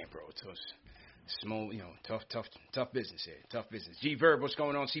 Damn, bro, it's small, you know, tough business here. Tough business. G Verb, what's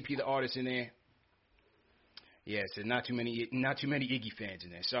going on? CP the artist in there. Yeah, so not too many Iggy fans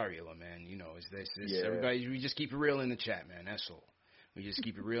in there. Sorry, Illa, man. You know, everybody. We just keep it real in the chat, man. That's all. We just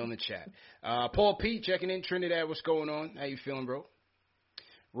keep it real in the chat. Paul P checking in. Trinidad, what's going on? How you feeling, bro?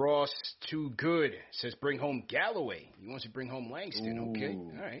 Ross, too good, says bring home Galloway. He wants to bring home Langston. Ooh. Okay,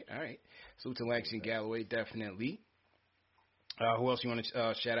 all right. Salute to Langston Galloway, definitely. Who else you want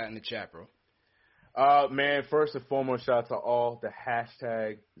to shout out in the chat, bro? Man, first and foremost, shout out to all the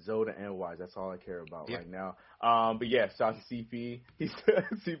hashtag ZodaNYs. That's all I care about right now. But yeah, shout out to CP. He said,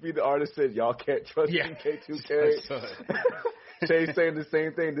 CP, the artist, said, y'all can't trust CK2K. Shay's saying the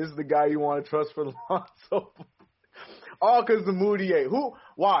same thing. This is the guy you want to trust for Lonzo. All because the Moutier.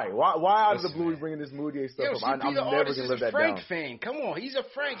 Why out of the blue we bringing this Moutier stuff up? I'm never going to live that Frank down. fan. Come on. He's a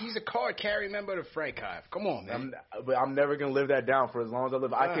Frank. He's a card carrying member of the Frank Hive. Come on, man. But I'm never going to live that down for as long as I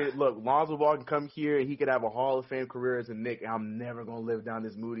live. Look, Lonzo Ball can come here and he could have a Hall of Fame career as a Knick, and I'm never going to live down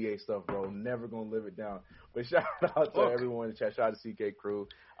this Moutier stuff, bro. Never going to live it down. But shout out to everyone in the chat. Shout out to CK Crew.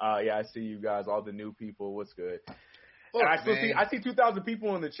 Yeah, I see you guys, all the new people. What's good? Look, I see 2,000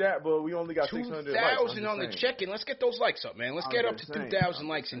 people in the chat, but we only got 600 likes. 2,000 on the check-in. Let's get those likes up, man. Let's get up to 2,000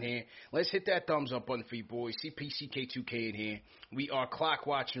 likes in here. Let's hit that thumbs up button for you boys. CPCK2K in here. We are clock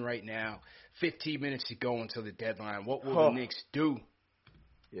watching right now. 15 minutes to go until the deadline. What will the Knicks do?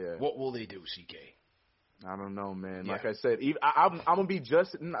 Yeah. What will they do, CK? I don't know, man. Yeah. Like I said, I'm gonna be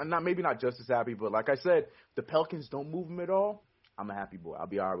maybe not just as happy, but like I said, the Pelicans don't move him at all. I'm a happy boy. I'll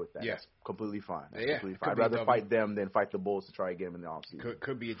be all right with that. Yeah. That's completely fine. Completely fine. I'd rather fight them than fight the Bulls to try to get them in the offseason.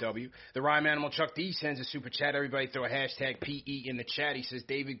 Could be a W. The Rhyme Animal Chuck D sends a super chat. Everybody throw a hashtag PE in the chat. He says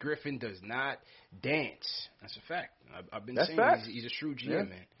David Griffin does not dance. That's a fact. I've been saying he's a shrewd GM,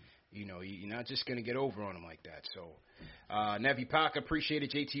 man. You know, you're not just going to get over on him like that. So, Nevi Park, appreciate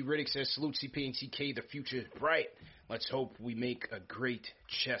it. JT Riddick says, salute CP and TK, the future is bright. Let's hope we make a great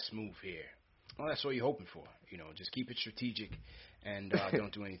chess move here. Well, that's all you're hoping for. You know, just keep it strategic and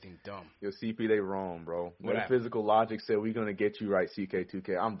don't do anything dumb. Yo, CP, they wrong, bro. When physical logic said we're going to get you right,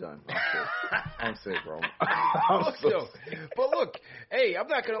 CK2K, I'm done. I'm sick, bro. But look, hey, I'm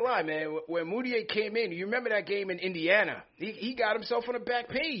not going to lie, man. When Moutier came in, you remember that game in Indiana? He got himself on the back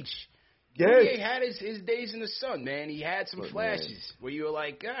page. Yes. Moutier had his days in the sun, man. He had some flashes where you were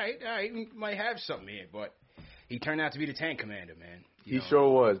like, all right, we might have something here. But he turned out to be the tank commander, man. He sure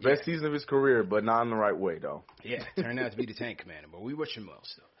was. Best season of his career, but not in the right way, though. Yeah, turned out to be the tank commander, but we wish him well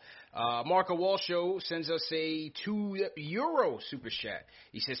still. Marco Walsho sends us a €2 super chat.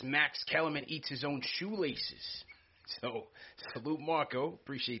 He says Max Kellerman eats his own shoelaces. So, salute Marco.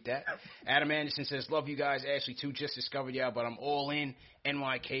 Appreciate that. Adam Anderson says, love you guys. Ashley, too. Just discovered y'all, but I'm all in.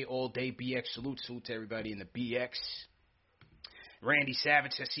 NYK all day. BX. Salute to everybody in the BX. Randy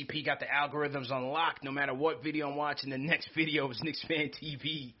Savage says, CP got the algorithms on lock. No matter what video I'm watching, the next video is Knicks Fan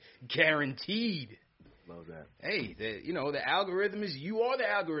TV. Guaranteed. Love that. Hey, the algorithm is, you are the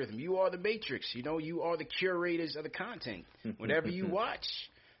algorithm. You are the matrix. You are the curators of the content. Whatever you watch,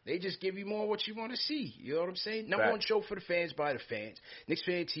 they just give you more what you want to see. You know what I'm saying? Number one show for the fans by the fans. Knicks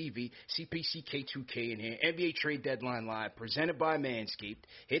Fan TV, CPCK2K in here. NBA Trade Deadline Live, presented by Manscaped.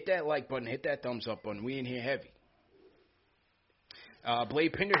 Hit that like button. Hit that thumbs up button. We in here heavy.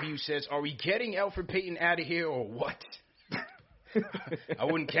 Blade Pinderview says, are we getting Elfrid Payton out of here or what? I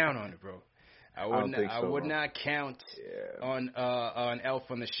wouldn't count on it, bro. I would not count on Elf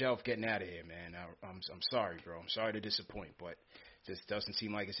on the Shelf getting out of here, man. I'm sorry, bro. I'm sorry to disappoint, but it just doesn't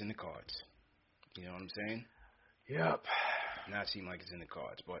seem like it's in the cards. You know what I'm saying? Yep. Not seem like it's in the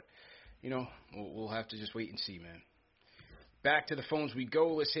cards, but we'll have to just wait and see, man. Back to the phones we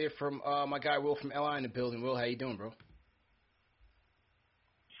go. Let's hear from my guy Will from LI in the building. Will, how you doing, bro?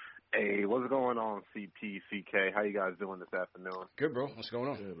 Hey, what's going on, CPCK? How you guys doing this afternoon? Good, bro. What's going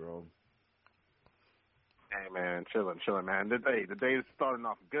on? Good, bro. Hey, man, chilling, man. The day is starting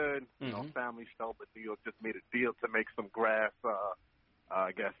off good. Family show, but New York just made a deal to make some grass,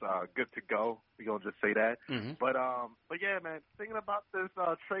 I guess, good to go. We're going to just say that. But yeah, man, thinking about this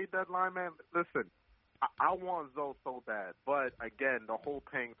trade deadline, man, listen, I want Zoe so bad. But, again, the whole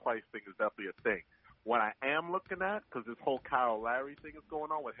paying twice thing is definitely a thing. What I am looking at, because this whole Kyle Lowry thing is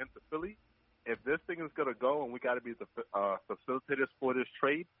going on with him to Philly, if this thing is going to go and we got to be the facilitators for this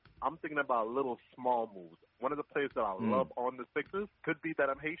trade, I'm thinking about little small moves. One of the players that I love on the Sixers, could be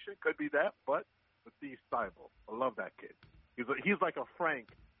that I'm Haitian, could be that, but Steve Steibel. I love that kid. He's like a Frank,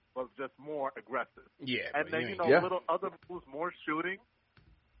 but just more aggressive. Yeah. And then, little other moves, more shooting.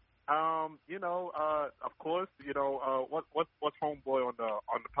 Of course, what's homeboy on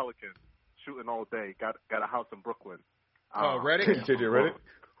the Pelicans? Shooting all day, got a house in Brooklyn. Redick? JJ Redick?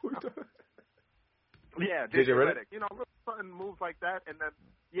 Yeah, JJ Redick. Certain moves like that, and then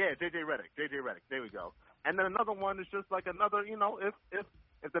JJ Redick. There we go. And then another one is just like another.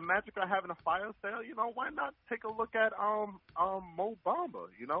 If the Magic are having a fire sale, why not take a look at Mo Bamba?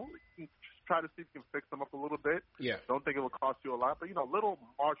 You can try to see if you can fix them up a little bit. Yeah. Don't think it will cost you a lot, but little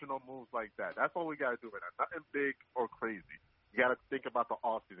marginal moves like that. That's all we got to do right now. Nothing big or crazy. You got to think about the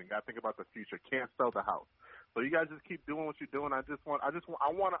off season. Got to think about the future. Can't sell the house. So you guys just keep doing what you're doing. I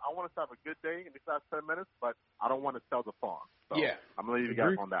want us to have a good day in these last 10 minutes, but I don't want to sell the farm. So I'm gonna leave you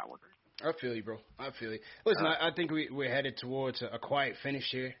guys on that one. I feel you, bro. I feel you. Listen, I think we're headed towards a quiet finish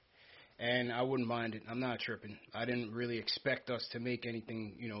here, and I wouldn't mind it. I'm not tripping. I didn't really expect us to make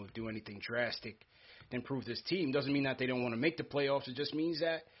anything, do anything drastic to improve this team. Doesn't mean that they don't want to make the playoffs. It just means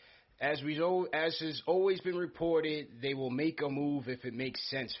that, as has always been reported, they will make a move if it makes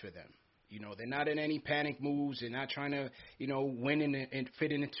sense for them. They're not in any panic moves. They're not trying to, win and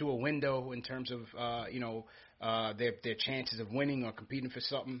fit into a window in terms of, their chances of winning or competing for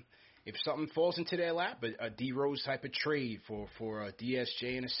something. If something falls into their lap, a D Rose type of trade for a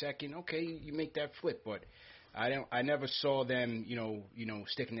DSJ in a second, okay, you make that flip. But I never saw them,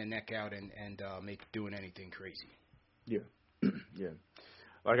 sticking their neck out and doing anything crazy. Yeah, yeah.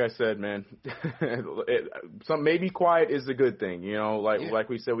 Like I said, man, maybe quiet is a good thing. Like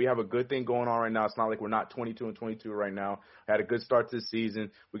we said, we have a good thing going on right now. It's not like we're not 22-22 right now. Had a good start to the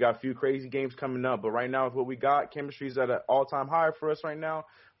season. We got a few crazy games coming up, but right now with what we got, chemistry's at an all-time high for us right now.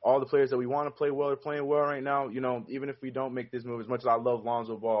 All the players that we want to play well are playing well right now. Even if we don't make this move, as much as I love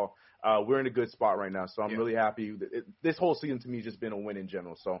Lonzo Ball, we're in a good spot right now. So I'm really happy. This whole season to me has just been a win in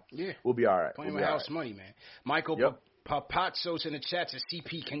general. So we'll be all right. Playing with house money, man. Michael Papazzo's in the chat says,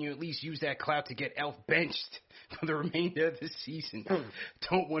 CP, can you at least use that clout to get Elf benched for the remainder of the season?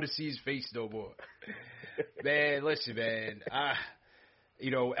 Don't want to see his face no more. Man, listen, man.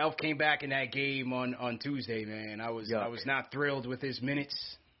 Elf came back in that game on Tuesday, man. I was not thrilled with his minutes.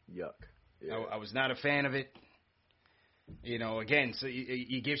 Yuck. Yeah. I was not a fan of it. Again, so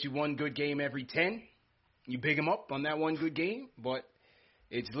he gives you one good game every 10. You big him up on that one good game, but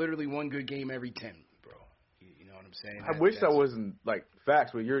it's literally one good game every 10. I'm saying. I wish that wasn't like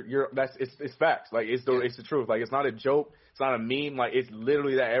facts, but it's facts. Like it's the truth. Like it's not a joke. It's not a meme. Like it's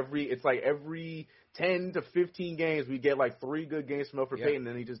literally that every 10 to 15 games we get like 3 good games from Elfrid Payton, and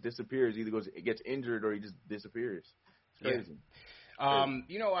then he just disappears. Either gets injured or he just disappears. It's crazy.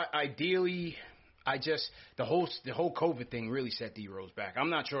 Ideally, the whole COVID thing really set D Rose back. I'm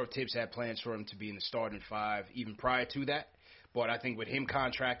not sure if Tibbs had plans for him to be in the starting 5 even prior to that. But I think with him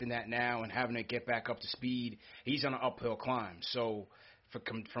contracting that now and having to get back up to speed, he's on an uphill climb. So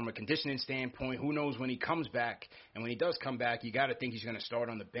from a conditioning standpoint, who knows when he comes back? And when he does come back, you got to think he's going to start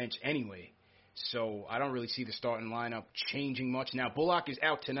on the bench anyway. So I don't really see the starting lineup changing much. Now, Bullock is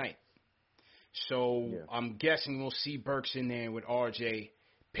out tonight. So I'm guessing we'll see Burks in there with RJ,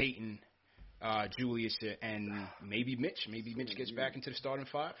 Peyton, Julius, and maybe Mitch. Maybe Mitch gets back into the starting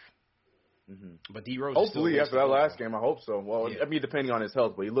 5. Mm-hmm. But D Rose. Hopefully, after that last game, I hope so. Well, I mean, depending on his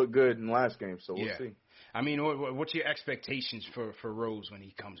health, but he looked good in the last game, so we'll see. I mean, what's your expectations for Rose when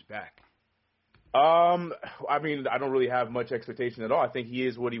he comes back? I mean, I don't really have much expectation at all. I think he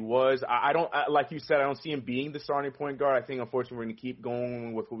is what he was. I don't, like you said, I don't see him being the starting point guard. I think, unfortunately, we're going to keep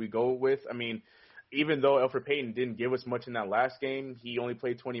going with who we go with. I mean, even though Elfrid Payton didn't give us much in that last game, he only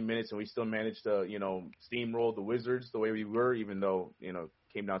played 20 minutes, and we still managed to, steamroll the Wizards the way we were, even though,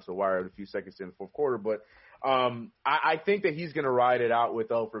 came down to the wire a few seconds in the fourth quarter. But I think that he's going to ride it out with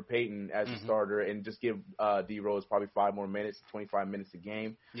Elfrid Payton as a starter and just give D Rose probably 5 more minutes, 25 minutes a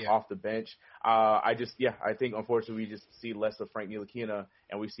game off the bench. I think, unfortunately, we just see less of Frank Ntilikina,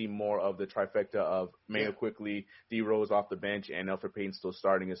 and we see more of the trifecta of Manuel Quickley, D Rose off the bench, and Elfrid Payton still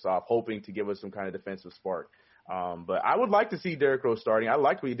starting us off, hoping to give us some kind of defensive spark. But I would like to see Derrick Rose starting. I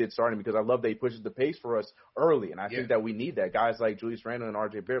liked what he did starting because I love that he pushes the pace for us early, and I think that we need that. Guys like Julius Randle and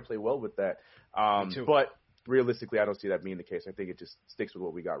RJ Barrett play well with that. But realistically, I don't see that being the case. I think it just sticks with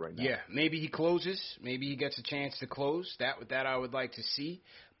what we got right now. Yeah, maybe he closes. Maybe he gets a chance to close. That I would like to see.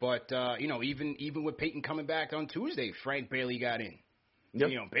 But, even with Peyton coming back on Tuesday, Frank barely got in.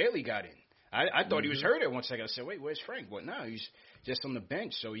 Yep. Barely got in. I thought he was hurt at one second. I said, wait, where's Frank? Well, no, he's just on the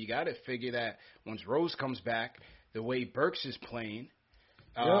bench. So you got to figure that once Rose comes back, the way Burks is playing,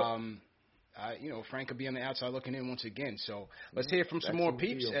 Frank could be on the outside looking in once again. So let's hear from some more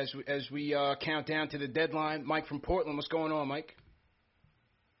peeps as we count down to the deadline. Mike from Portland, what's going on, Mike?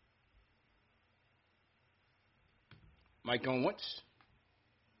 Mike going once?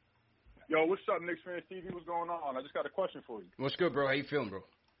 Yo, what's up, Knicks fan Stevie? What's going on? I just got a question for you. What's good, bro? How you feeling, bro?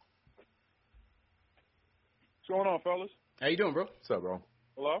 What's going on, fellas? How you doing, bro? What's up, bro?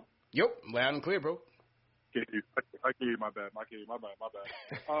 Hello? Yep, loud and clear, bro. I can hear you, my bad.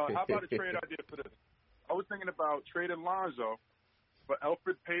 How about a trade idea for this? I was thinking about trading Lonzo for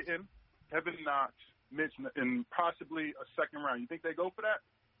Elfrid Payton, Kevin Knox, Mitch, and possibly a second round. You think they go for that?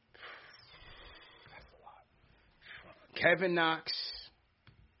 That's a lot. Kevin Knox,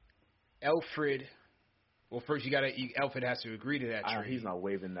 Elfrid. Well, first Elfrid has to agree to that trade. He's not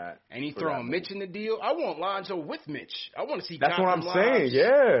waiving that. And he's throwing Mitch in the deal. I want Lonzo with Mitch. I want to see. That's what I'm saying.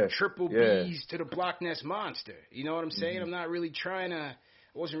 Yeah. Triple B's to the Block Nest monster. You know what I'm saying? I'm not really I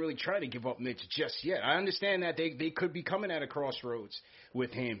wasn't really trying to give up Mitch just yet. I understand that they could be coming at a crossroads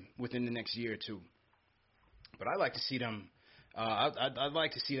with him within the next year or two. But I'd like to see them. I'd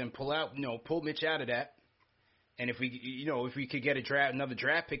like to see them pull Mitch out of that. And if we could get another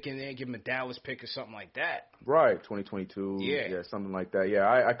draft pick in there, give him a Dallas pick or something like that. Right, 2022. Yeah, something like that. Yeah,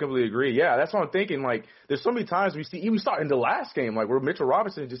 I completely agree. Yeah, that's what I'm thinking. Like, there's so many times we see, even starting the last game, like where Mitchell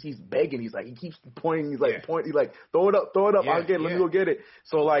Robinson he's begging. He's like, he keeps pointing. He's like, pointing. He's like, throw it up. I'll get it. Let me go get it.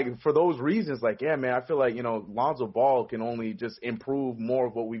 So like for those reasons, like, yeah, man, I feel like Lonzo Ball can only just improve more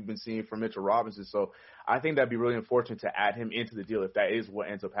of what we've been seeing from Mitchell Robinson. So I think that'd be really unfortunate to add him into the deal if that is what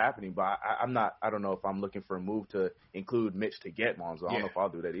ends up happening. But I don't know if I'm looking for a move to include Mitch to get Lonzo. I don't know if I'll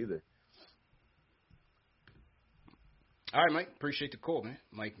do that either. All right, Mike. Appreciate the call, man.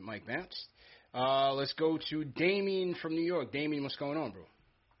 Mike bounced. Let's go to Damien from New York. Damien, what's going on, bro?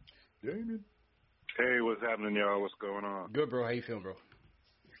 Damien. Hey, what's happening, y'all? What's going on? Good, bro. How you feeling, bro?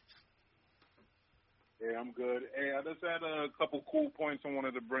 Yeah, I'm good. Hey, I just had a couple cool points I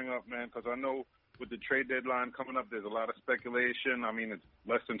wanted to bring up, man, because I know with the trade deadline coming up, there's a lot of speculation. I mean, it's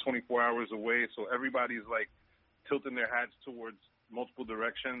less than 24 hours away, so everybody's, like, tilting their hats towards multiple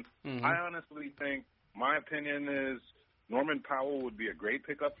directions. Mm-hmm. I honestly think, my opinion is, Norman Powell would be a great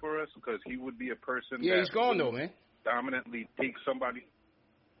pickup for us because he would be a person that he's gone, though, man. Dominantly take somebody.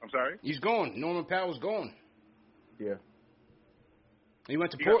 I'm sorry? He's gone. Norman Powell's gone. Yeah. He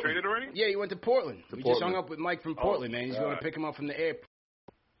went to Portland. Got traded already? Yeah, he went to Portland. We just hung up with Mike from Portland, man. He's going to pick him up from the airport.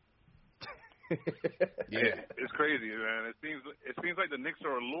 Yeah, it's crazy, man. It seems like the Knicks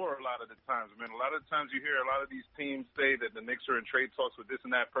are a lure a lot of the times, man. A lot of the times you hear a lot of these teams say that the Knicks are in trade talks with this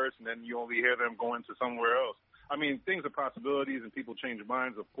and that person, and you only hear them going to somewhere else. I mean, things are possibilities, and people change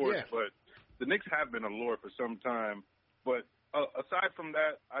minds, of course, but the Knicks have been a lure for some time. But aside from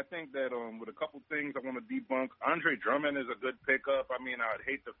that, I think that with a couple things I want to debunk, Andre Drummond is a good pickup. I mean, I'd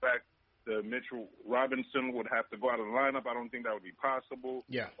hate the fact that Mitchell Robinson would have to go out of the lineup. I don't think that would be possible.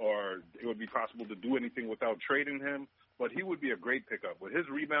 Yeah. Or it would be possible to do anything without trading him. But he would be a great pickup. With his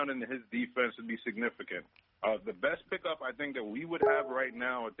rebounding and his defense would be significant. The best pickup I think that we would have right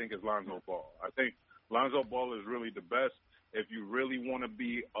now, I think, is Lonzo Ball. I think Lonzo Ball is really the best. If you really want to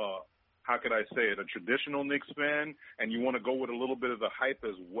be how could I say it, a traditional Knicks fan, and you want to go with a little bit of the hype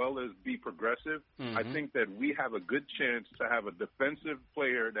as well as be progressive, I think that we have a good chance to have a defensive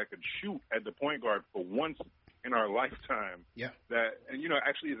player that could shoot at the point guard for once in our lifetime. Yeah. That, and,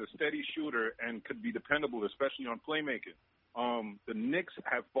 actually is a steady shooter and could be dependable, especially on playmaking. The Knicks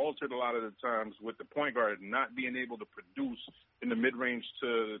have faltered a lot of the times with the point guard not being able to produce in the mid-range to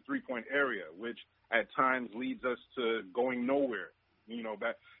the three-point area, which at times leads us to going nowhere.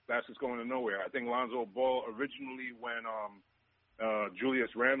 Basket's going to nowhere. I think Lonzo Ball originally, when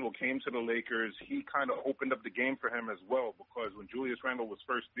Julius Randle came to the Lakers, he kind of opened up the game for him as well, because when Julius Randle was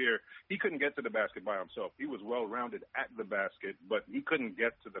first there, he couldn't get to the basket by himself. He was well-rounded at the basket, but he couldn't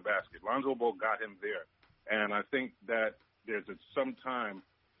get to the basket. Lonzo Ball got him there. And I think that there's some time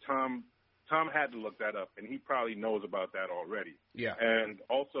Tom had to look that up, and he probably knows about that already. Yeah. And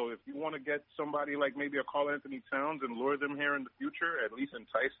also, if you want to get somebody like maybe a Karl Anthony Towns and lure them here in the future, at least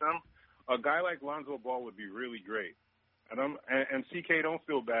entice them, a guy like Lonzo Ball would be really great. And CK, don't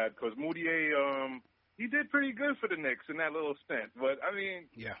feel bad, because Moutier, he did pretty good for the Knicks in that little stint. But, I mean,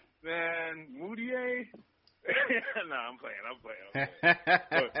 man, Moutier, I'm playing.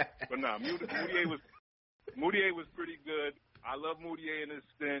 But Moutier was pretty good. I love Moutier in his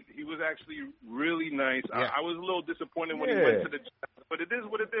stint. He was actually really nice. Yeah. I was a little disappointed when he went to the Jazz, but it is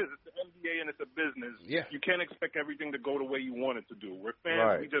what it is. It's the NBA and it's a business. Yeah. You can't expect everything to go the way you want it to do. We're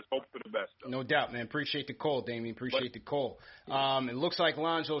fans. We just hope for the best. Though. No doubt, man. Appreciate the call, Damien. Appreciate the call. It looks like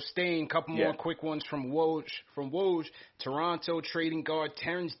Lonzo's staying. Couple more quick ones from Woj. Toronto trading guard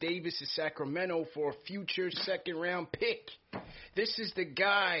Terrence Davis to Sacramento for a future second-round pick. This is the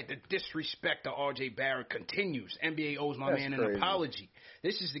guy. The disrespect to R.J. Barrett continues. NBA owes my man an apology.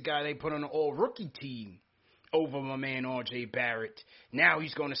 This is the guy they put on an all-rookie team over my man R.J. Barrett. Now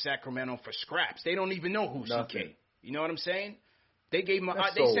he's going to Sacramento for scraps. They don't even know who's CK. You know what I'm saying? They gave him.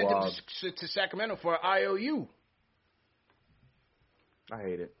 They sent him to Sacramento for an IOU. I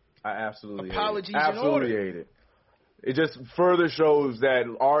hate it. I absolutely Apologies hate it. Absolutely hate it. It just further shows that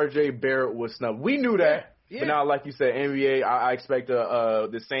R.J. Barrett was snubbed. We knew that. Yeah. But now, like you said, NBA, I expect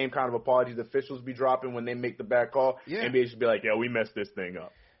the same kind of apologies officials be dropping when they make the bad call. Yeah. NBA should be like, we messed this thing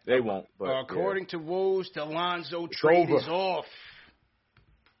up. They won't. But according to Woj, the Lonzo trade is off.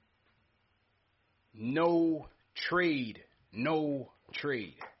 No trade.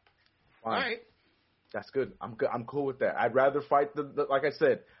 Fine. All right. That's good. I'm cool with that. I'd rather fight the like I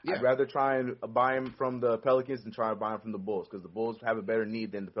said. I'd rather try and buy him from the Pelicans than try to buy him from the Bulls, because the Bulls have a better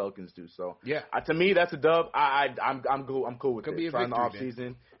need than the Pelicans do. So to me, that's a dub. I'm cool with it. Could be a victory. Try in the off then.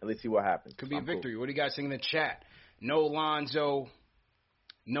 season and let's see what happens. Could be a victory. Cool. What do you guys think in the chat? No Lonzo.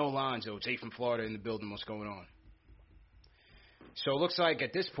 Jay from Florida in the building. What's going on? So it looks like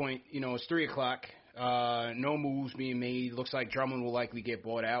at this point, it's 3:00. No moves being made. Looks like Drummond will likely get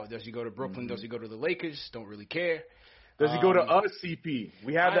bought out. Does he go to Brooklyn? Does he go to the Lakers? Don't really care. Does he go to us, CP?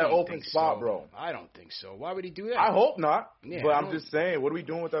 We have that open spot, bro. I don't think so. Why would he do that? I hope not. Yeah, but I'm just saying, what are we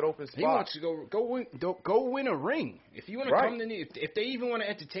doing with that open spot? He wants to go win a ring. If you want to come to, if they even want to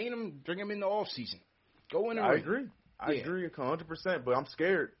entertain him, bring him in the off season. Go win a ring. I agree 100%, but I'm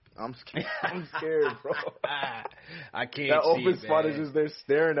scared. I'm scared, bro. I can't see it, that open spot is just there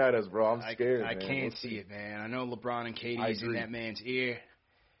staring at us, bro. I'm scared, I can't see it, man. I know LeBron and KD is in that man's ear,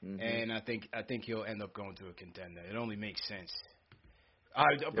 and I think he'll end up going to a contender. It only makes sense.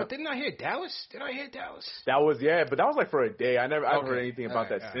 But didn't I hear Dallas? Did I hear Dallas? That was, but that was like for a day. I haven't heard anything about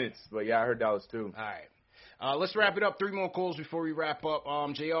that since. But I heard Dallas too. All right. Let's wrap it up. 3 more calls before we wrap up.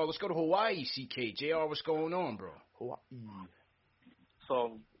 JR, let's go to Hawaii, CK. JR, what's going on, bro? Hawaii.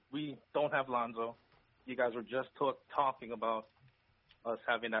 So we don't have Lonzo. You guys were just talking about us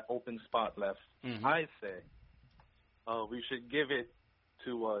having that open spot left. I say we should give it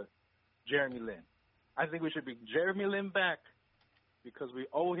to Jeremy Lin. I think we should bring Jeremy Lin back because we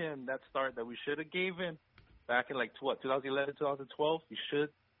owe him that start that we should have gave him back in 2011, 2012. We should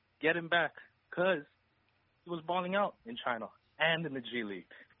get him back because he was balling out in China and in the G League.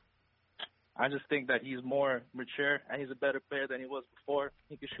 I just think that he's more mature and he's a better player than he was before.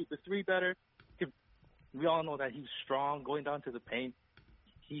 He can shoot the three better. We all know that he's strong going down to the paint.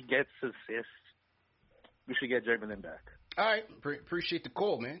 He gets assists. We should get Jeremy Lin back. All right. Appreciate the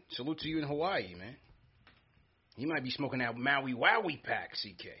call, man. Salute to you in Hawaii, man. He might be smoking that Maui Wowie pack,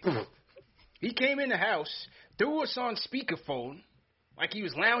 CK. He came in the house, threw us on speakerphone, like he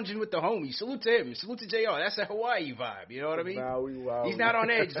was lounging with the homies. Salute to him. Salute to JR. That's a Hawaii vibe. You know what I mean? Maui Wowie. He's not on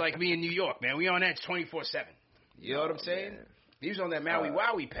edge like me in New York, man. We on edge 24/7. You know what I'm saying? Man. He was on that Maui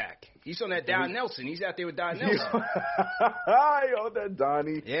Wowie pack. He's on that Don Nelson. He's out there with Don Nelson. Yo, that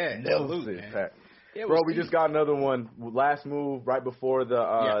Donnie Nelson pack. Yeah, bro, we just got another one. Last move right before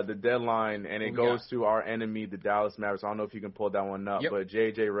the deadline, and it goes to our enemy, the Dallas Mavericks. I don't know if you can pull that one up, but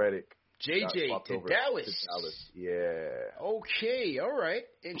JJ Redick. JJ to Dallas. Yeah. Okay, all right.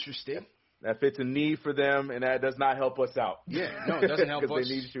 Interesting. That fits a need for them, and that does not help us out. Yeah, no, it doesn't help us. Because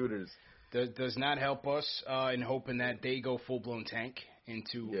they need shooters. Does not help us in hoping that they go full-blown tank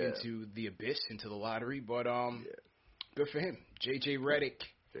into the abyss, into the lottery. But good for him. JJ Redick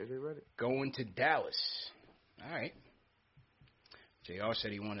going to Dallas. All right. JR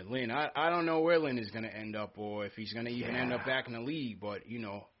said he wanted Lynn. I don't know where Lynn is going to end up or if he's going to even end up back in the league. But, you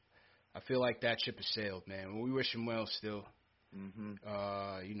know, I feel like that ship has sailed, man. We wish him well still.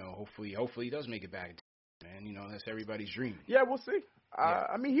 Mm-hmm. You know, hopefully he does make it back, man. You know, that's everybody's dream. Yeah, we'll see.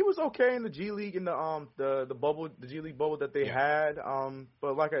 I mean, he was okay in the G League in the bubble, the G League bubble that they had.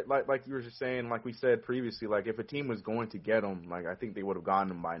 But like you were just saying, like we said previously, like if a team was going to get him, like I think they would have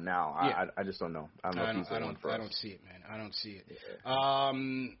gotten him by now. I just don't know. I don't know if he's the one for us. I don't see it, man. I don't see it.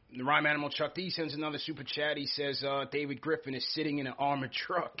 The Rhyme Animal Chuck D sends another super chat. He says David Griffin is sitting in an armored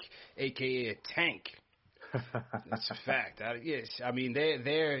truck, aka a tank. That's a fact. Yes, I mean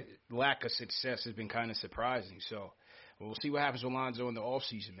their lack of success has been kind of surprising. So. We'll see what happens with Lonzo in the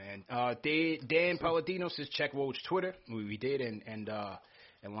offseason, man. Dan Palladino says check Woj's Twitter. We did, and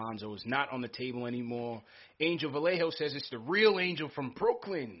Lonzo is not on the table anymore. Angel Vallejo says it's the real Angel from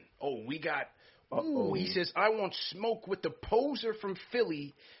Brooklyn. Oh, we got. Ooh, he says I want smoke with the poser from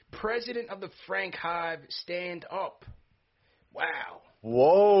Philly, president of the Frank Hive. Stand up. Wow.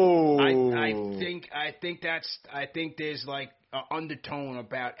 Whoa. I think there's like an undertone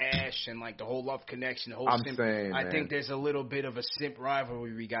about Ash and like the whole love connection, the whole simp. I think there's a little bit of a simp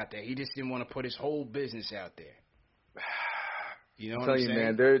rivalry we got there. He just didn't want to put his whole business out there. You know what I'm saying?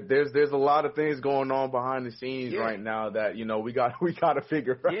 Man, there's a lot of things going on behind the scenes right now that, you know, we got to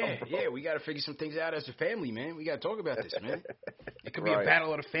figure out. Yeah, we got to figure some things out as a family, man. We got to talk about this, man. It could be a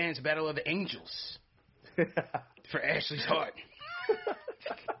battle of the fans, a battle of the angels for Ashley's heart.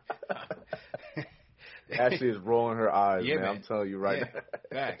 Ashley is rolling her eyes, man. I'm telling you right now.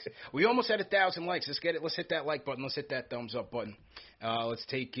 Facts. We almost had 1,000 likes. Let's get it. Let's hit that like button. Let's hit that thumbs up button. Let's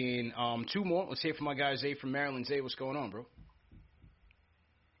take in 2 more. Let's hear from my guy Zay from Maryland. Zay, what's going on, bro?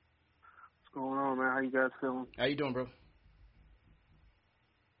 What's going on, man? How you guys feeling? How you doing, bro?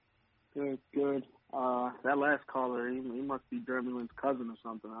 Good. That last caller, he must be Jeremy Lin's cousin or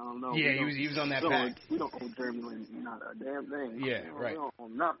something. I don't know. Yeah, he was on that pack. We don't owe Jeremy Lin not a damn thing. Yeah, right. We don't owe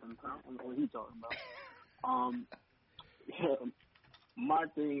nothing. I don't know what he's talking about. My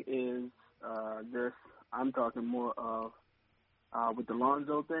thing is this. I'm talking more of with the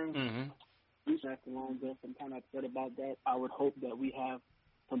Lonzo thing. Mm-hmm. Reach out to Lonzo. I'm kind of upset about that. I would hope that we have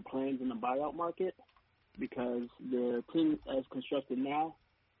some plans in the buyout market because the team as constructed now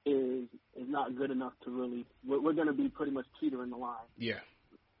is not good enough to really. We're going to be pretty much teetering the line. Yeah.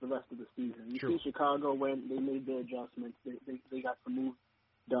 The rest of the season. You True. see Chicago when they made their adjustments. They got some moves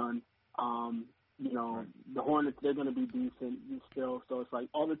done. You know, the Hornets, they're going to be decent still. So it's like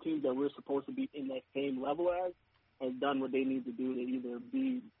all the teams that we're supposed to be in that same level as have done what they need to do to either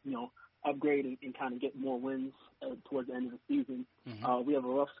be, you know, upgrade and kind of get more wins towards the end of the season. Mm-hmm. We have a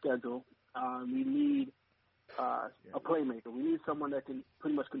rough schedule. We need a playmaker. We need someone that can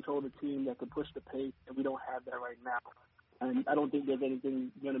pretty much control the team, that can push the pace, and we don't have that right now. And I don't think there's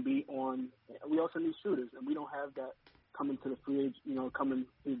anything going to be on. We also need shooters, and we don't have that coming to the free age, you know, coming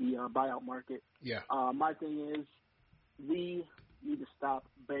to the buyout market. Yeah. My thing is we need to stop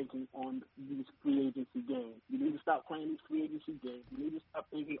banking on these free agency games. We need to stop playing these free agency games. We need to stop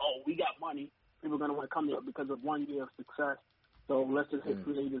thinking, oh, we got money. People are going to want to come here because of 1 year of success. So let's just hit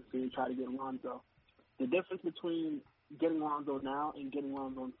free agency and try to get Lonzo. The difference between getting Lonzo now and getting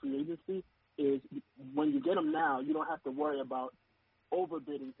Lonzo in free agency is when you get him now, you don't have to worry about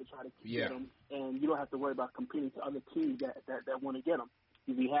overbidding to try to get him, and you don't have to worry about competing to other teams that want to get him.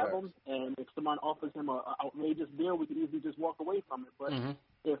 We have him, and if someone offers him an outrageous deal, we can easily just walk away from it. But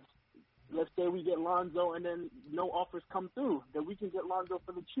if, let's say we get Lonzo and then no offers come through, then we can get Lonzo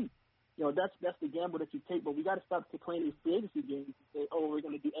for the cheap. You know, that's the gamble that you take, but we got to stop playing these free agency games and say, oh, we're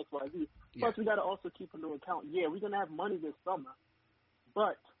going to do X, Y, Z. Plus, we got to also keep into account, we're going to have money this summer,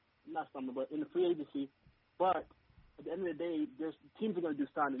 but in the free agency, but at the end of the day, teams are going to do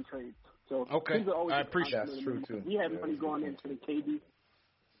sign and trades. So okay, these are always I appreciate that's true too. We had money going into the KD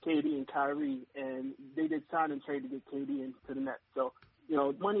and Kyrie, and they did sign and trade to get KD into the Nets. So,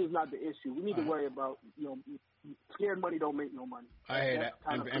 money is not the issue. We need to worry about, scared money don't make no money. I hear that,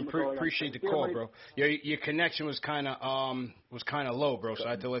 and appreciate the call, bro. Your connection was kind of low, bro. So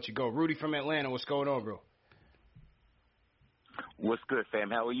I had to let you go. Rudy from Atlanta, what's going on, bro? What's good, fam?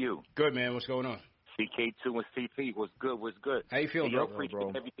 How are you? Good, man. What's going on? CK2 and CP, what's good? What's good? How you feeling, bro?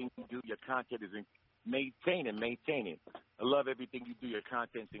 Appreciate everything you do. Your content is maintaining. I love everything you do. Your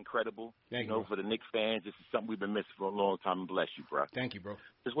content's incredible. Thank you, for the Knicks fans, this is something we've been missing for a long time. And bless you, bro. Thank you, bro.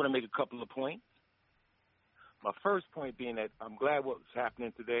 Just want to make a couple of points. My first point being that I'm glad what's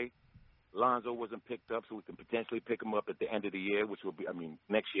happening today. Lonzo wasn't picked up, so we can potentially pick him up at the end of the year,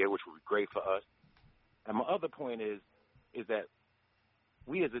 next year, which will be great for us. And my other point is that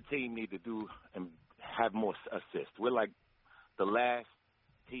we as a team need to do and have more assists. We're like the last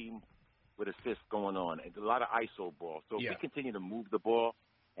team with assists going on. And a lot of ISO ball. So if we continue to move the ball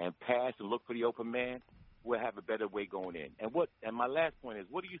and pass and look for the open man, we'll have a better way going in. And my last point is,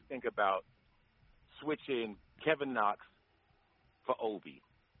 what do you think about switching Kevin Knox for Obi?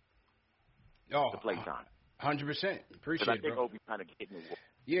 To play time. 100%. Appreciate it, I think Obi kind of getting the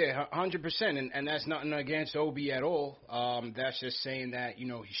Yeah, 100%, and that's nothing against Obi at all. That's just saying that,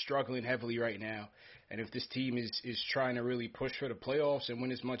 he's struggling heavily right now. And if this team is trying to really push for the playoffs and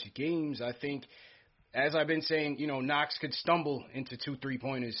win as much games, I think, as I've been saying, Knox could stumble into 2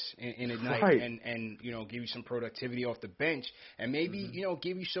 3-pointers in a night and give you some productivity off the bench and maybe,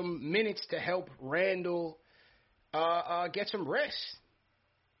 give you some minutes to help Randall get some rest.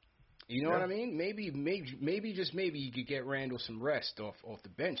 You know what I mean? Maybe just maybe you could get Randall some rest off the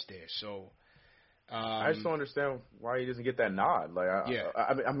bench there. So I just don't understand why he doesn't get that nod. Like,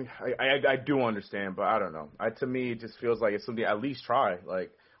 I do understand, but I don't know. To me, it just feels like it's something at least try.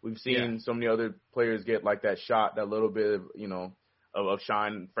 Like we've seen so many other players get like that shot, that little bit of of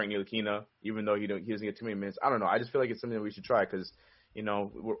shine. Frank Ntilikina, even though he doesn't get too many minutes. I don't know. I just feel like it's something that we should try because.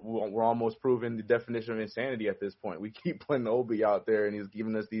 We're almost proving the definition of insanity at this point. We keep putting Obi out there, and he's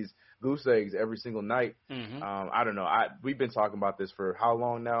giving us these goose eggs every single night. Mm-hmm. I don't know. We've been talking about this for how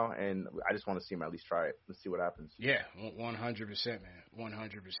long now, and I just want to see him at least try it. Let's see what happens. Yeah, 100%, man,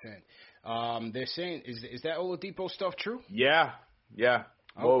 100%. They're saying, is that Oladipo stuff true? Yeah.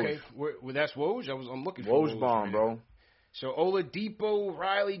 Okay, that's Woj. I'm looking for Woj bomb, bro. So Oladipo,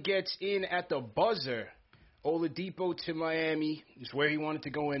 Riley gets in at the buzzer. Oladipo to Miami is where he wanted to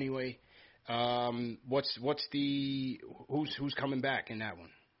go anyway. Who's coming back in that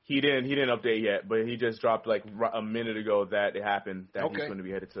one? He didn't update yet, but he just dropped like a minute ago that it happened that he's going to be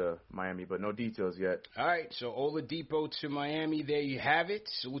headed to Miami, but no details yet. All right, so Oladipo to Miami. There you have it.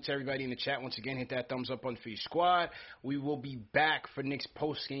 Salute to everybody in the chat once again. Hit that thumbs up on For Your Squad. We will be back for Knicks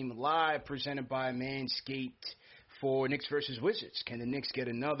Post Game Live presented by Manscaped for Knicks versus Wizards. Can the Knicks get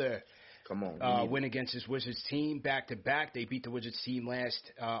another? Win against his Wizards team back-to-back. They beat the Wizards team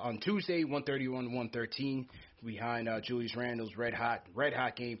last on Tuesday, 131-113, behind Julius Randle's red hot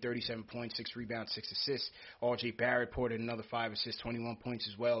game, 37 points, 6 rebounds, 6 assists. R.J. Barrett poured in another 5 assists, 21 points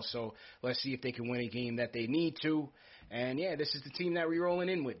as well. So let's see if they can win a game that they need to. And, yeah, this is the team that we're rolling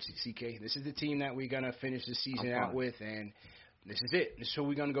in with, CK. This is the team that we're going to finish the season out with, and this is it. This is who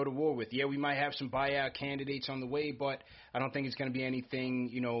we're going to go to war with. Yeah, we might have some buyout candidates on the way, but I don't think it's going to be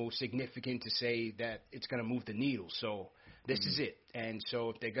anything, significant to say that it's going to move the needle. So this is it. And so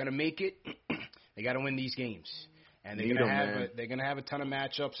if they're going to make it, they got to win these games. And they're going to have a ton of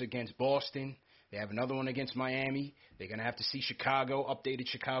matchups against Boston. They have another one against Miami. They're going to have to see Chicago, updated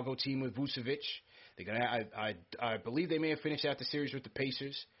Chicago team with Vucevic. They're going to I believe they may have finished out the series with the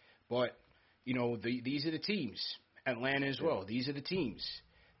Pacers, but these are the teams. Atlanta as well. These are the teams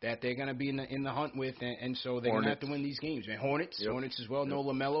that they're going to be in the hunt with, and so they're going to have to win these games. Man, Hornets as well. No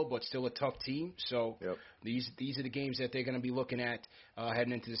LaMelo, but still a tough team. So these are the games that they're going to be looking at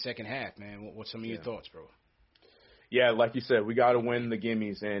heading into the second half. Man, what's some of your thoughts, bro? Yeah, like you said, we got to win the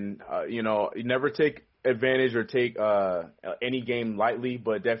gimmies, and you never take advantage or take any game lightly,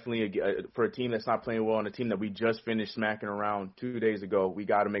 but definitely for a team that's not playing well and a team that we just finished smacking around 2 days ago, we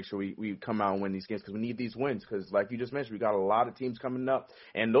got to make sure we come out and win these games because we need these wins because, like you just mentioned, we got a lot of teams coming up,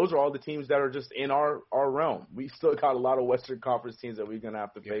 and those are all the teams that are just in our realm. We still got a lot of Western Conference teams that we're going to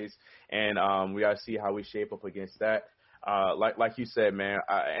have to face, and we got to see how we shape up against that. Like you said, man,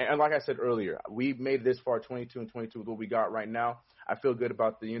 and like I said earlier, we made this far 22 and 22 with what we got right now. I feel good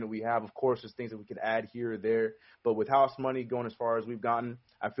about the unit we have. Of course, there's things that we could add here or there, but with house money going as far as we've gotten,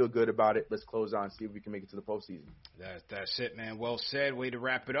 I feel good about it. Let's close on and see if we can make it to the postseason. That's it, man. Well said. Way to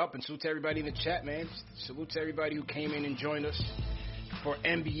wrap it up. And salute to everybody in the chat, man. Salute to everybody who came in and joined us. for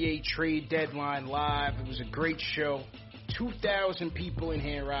NBA Trade Deadline Live. It was a great show. 2,000 people in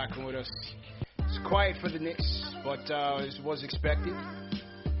here rocking with us. It's quiet for the Knicks, but it was expected.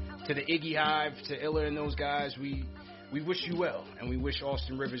 To the Iggy Hive, to Iller and those guys, we wish you well, and we wish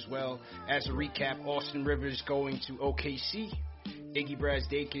Austin Rivers well. As a recap, Austin Rivers going to OKC, Iggy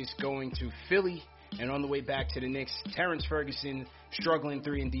Brazdeikis going to Philly, and on the way back to the Knicks, Terrence Ferguson, struggling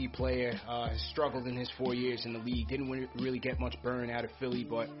 3-and-D player, has struggled in his 4 years in the league. Didn't really get much burn out of Philly,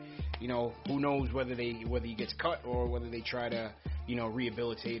 but you know, who knows whether he gets cut or whether they try to, you know,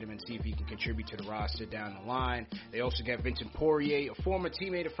 rehabilitate him and see if he can contribute to the roster down the line. They also got Vincent Poirier, a former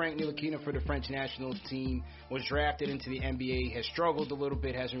teammate of Frank Ntilikina for the French national team, was drafted into the NBA, has struggled a little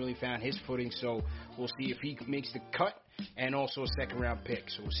bit, hasn't really found his footing, so we'll see if he makes the cut, and also a second-round pick.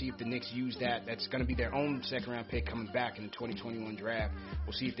 So we'll see if the Knicks use that. That's going to be their own second-round pick coming back in the 2021 draft.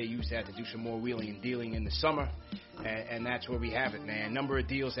 We'll see if they use that to do some more wheeling and dealing in the summer. And that's where we have it, man. Number of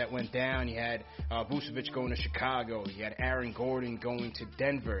deals that went down. You had Vucevic going to Chicago. You had Aaron Gordon going to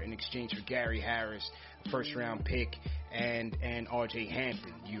Denver in exchange for Gary Harris, a first-round pick, and R.J.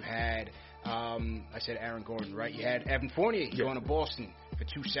 Hampton. You had, I said Aaron Gordon, right? You had Evan Fournier going to Boston for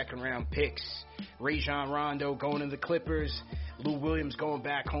 2 second-round picks. Rajon Rondo going to the Clippers. Lou Williams going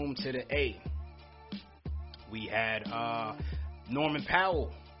back home to the A. We had Norman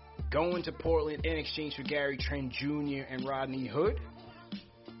Powell going to Portland in exchange for Gary Trent Jr. and Rodney Hood.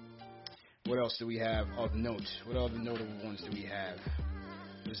 What else do we have of note? What other notable ones do we have?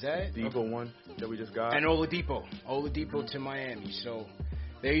 Was that Depot one that we just got? And Oladipo to Miami. So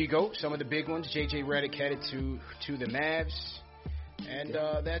there you go. Some of the big ones. J.J. Redick headed to the Mavs. And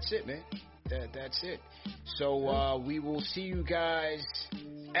that's it, man. That's it. So we will see you guys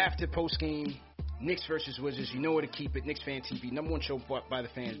after postgame. Knicks versus Wizards. You know where to keep it. Knicks Fan TV, number one show by the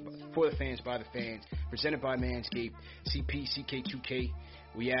fans, for the fans, by the fans. Presented by Manscaped. CP, CK2K.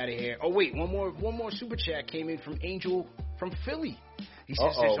 We out of here. Oh wait, one more super chat came in from Angel from Philly. He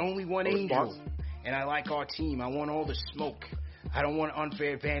says there's only one Angel, and I like our team. I want all the smoke. I don't want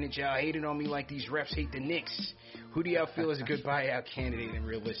unfair advantage. Y'all hating on me like these refs hate the Knicks. Who do y'all feel is a good buyout candidate and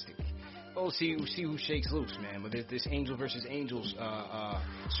realistic? We'll see who shakes loose, man. But this Angel versus Angels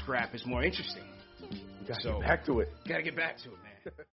scrap is more interesting. Gotta get back to it, man.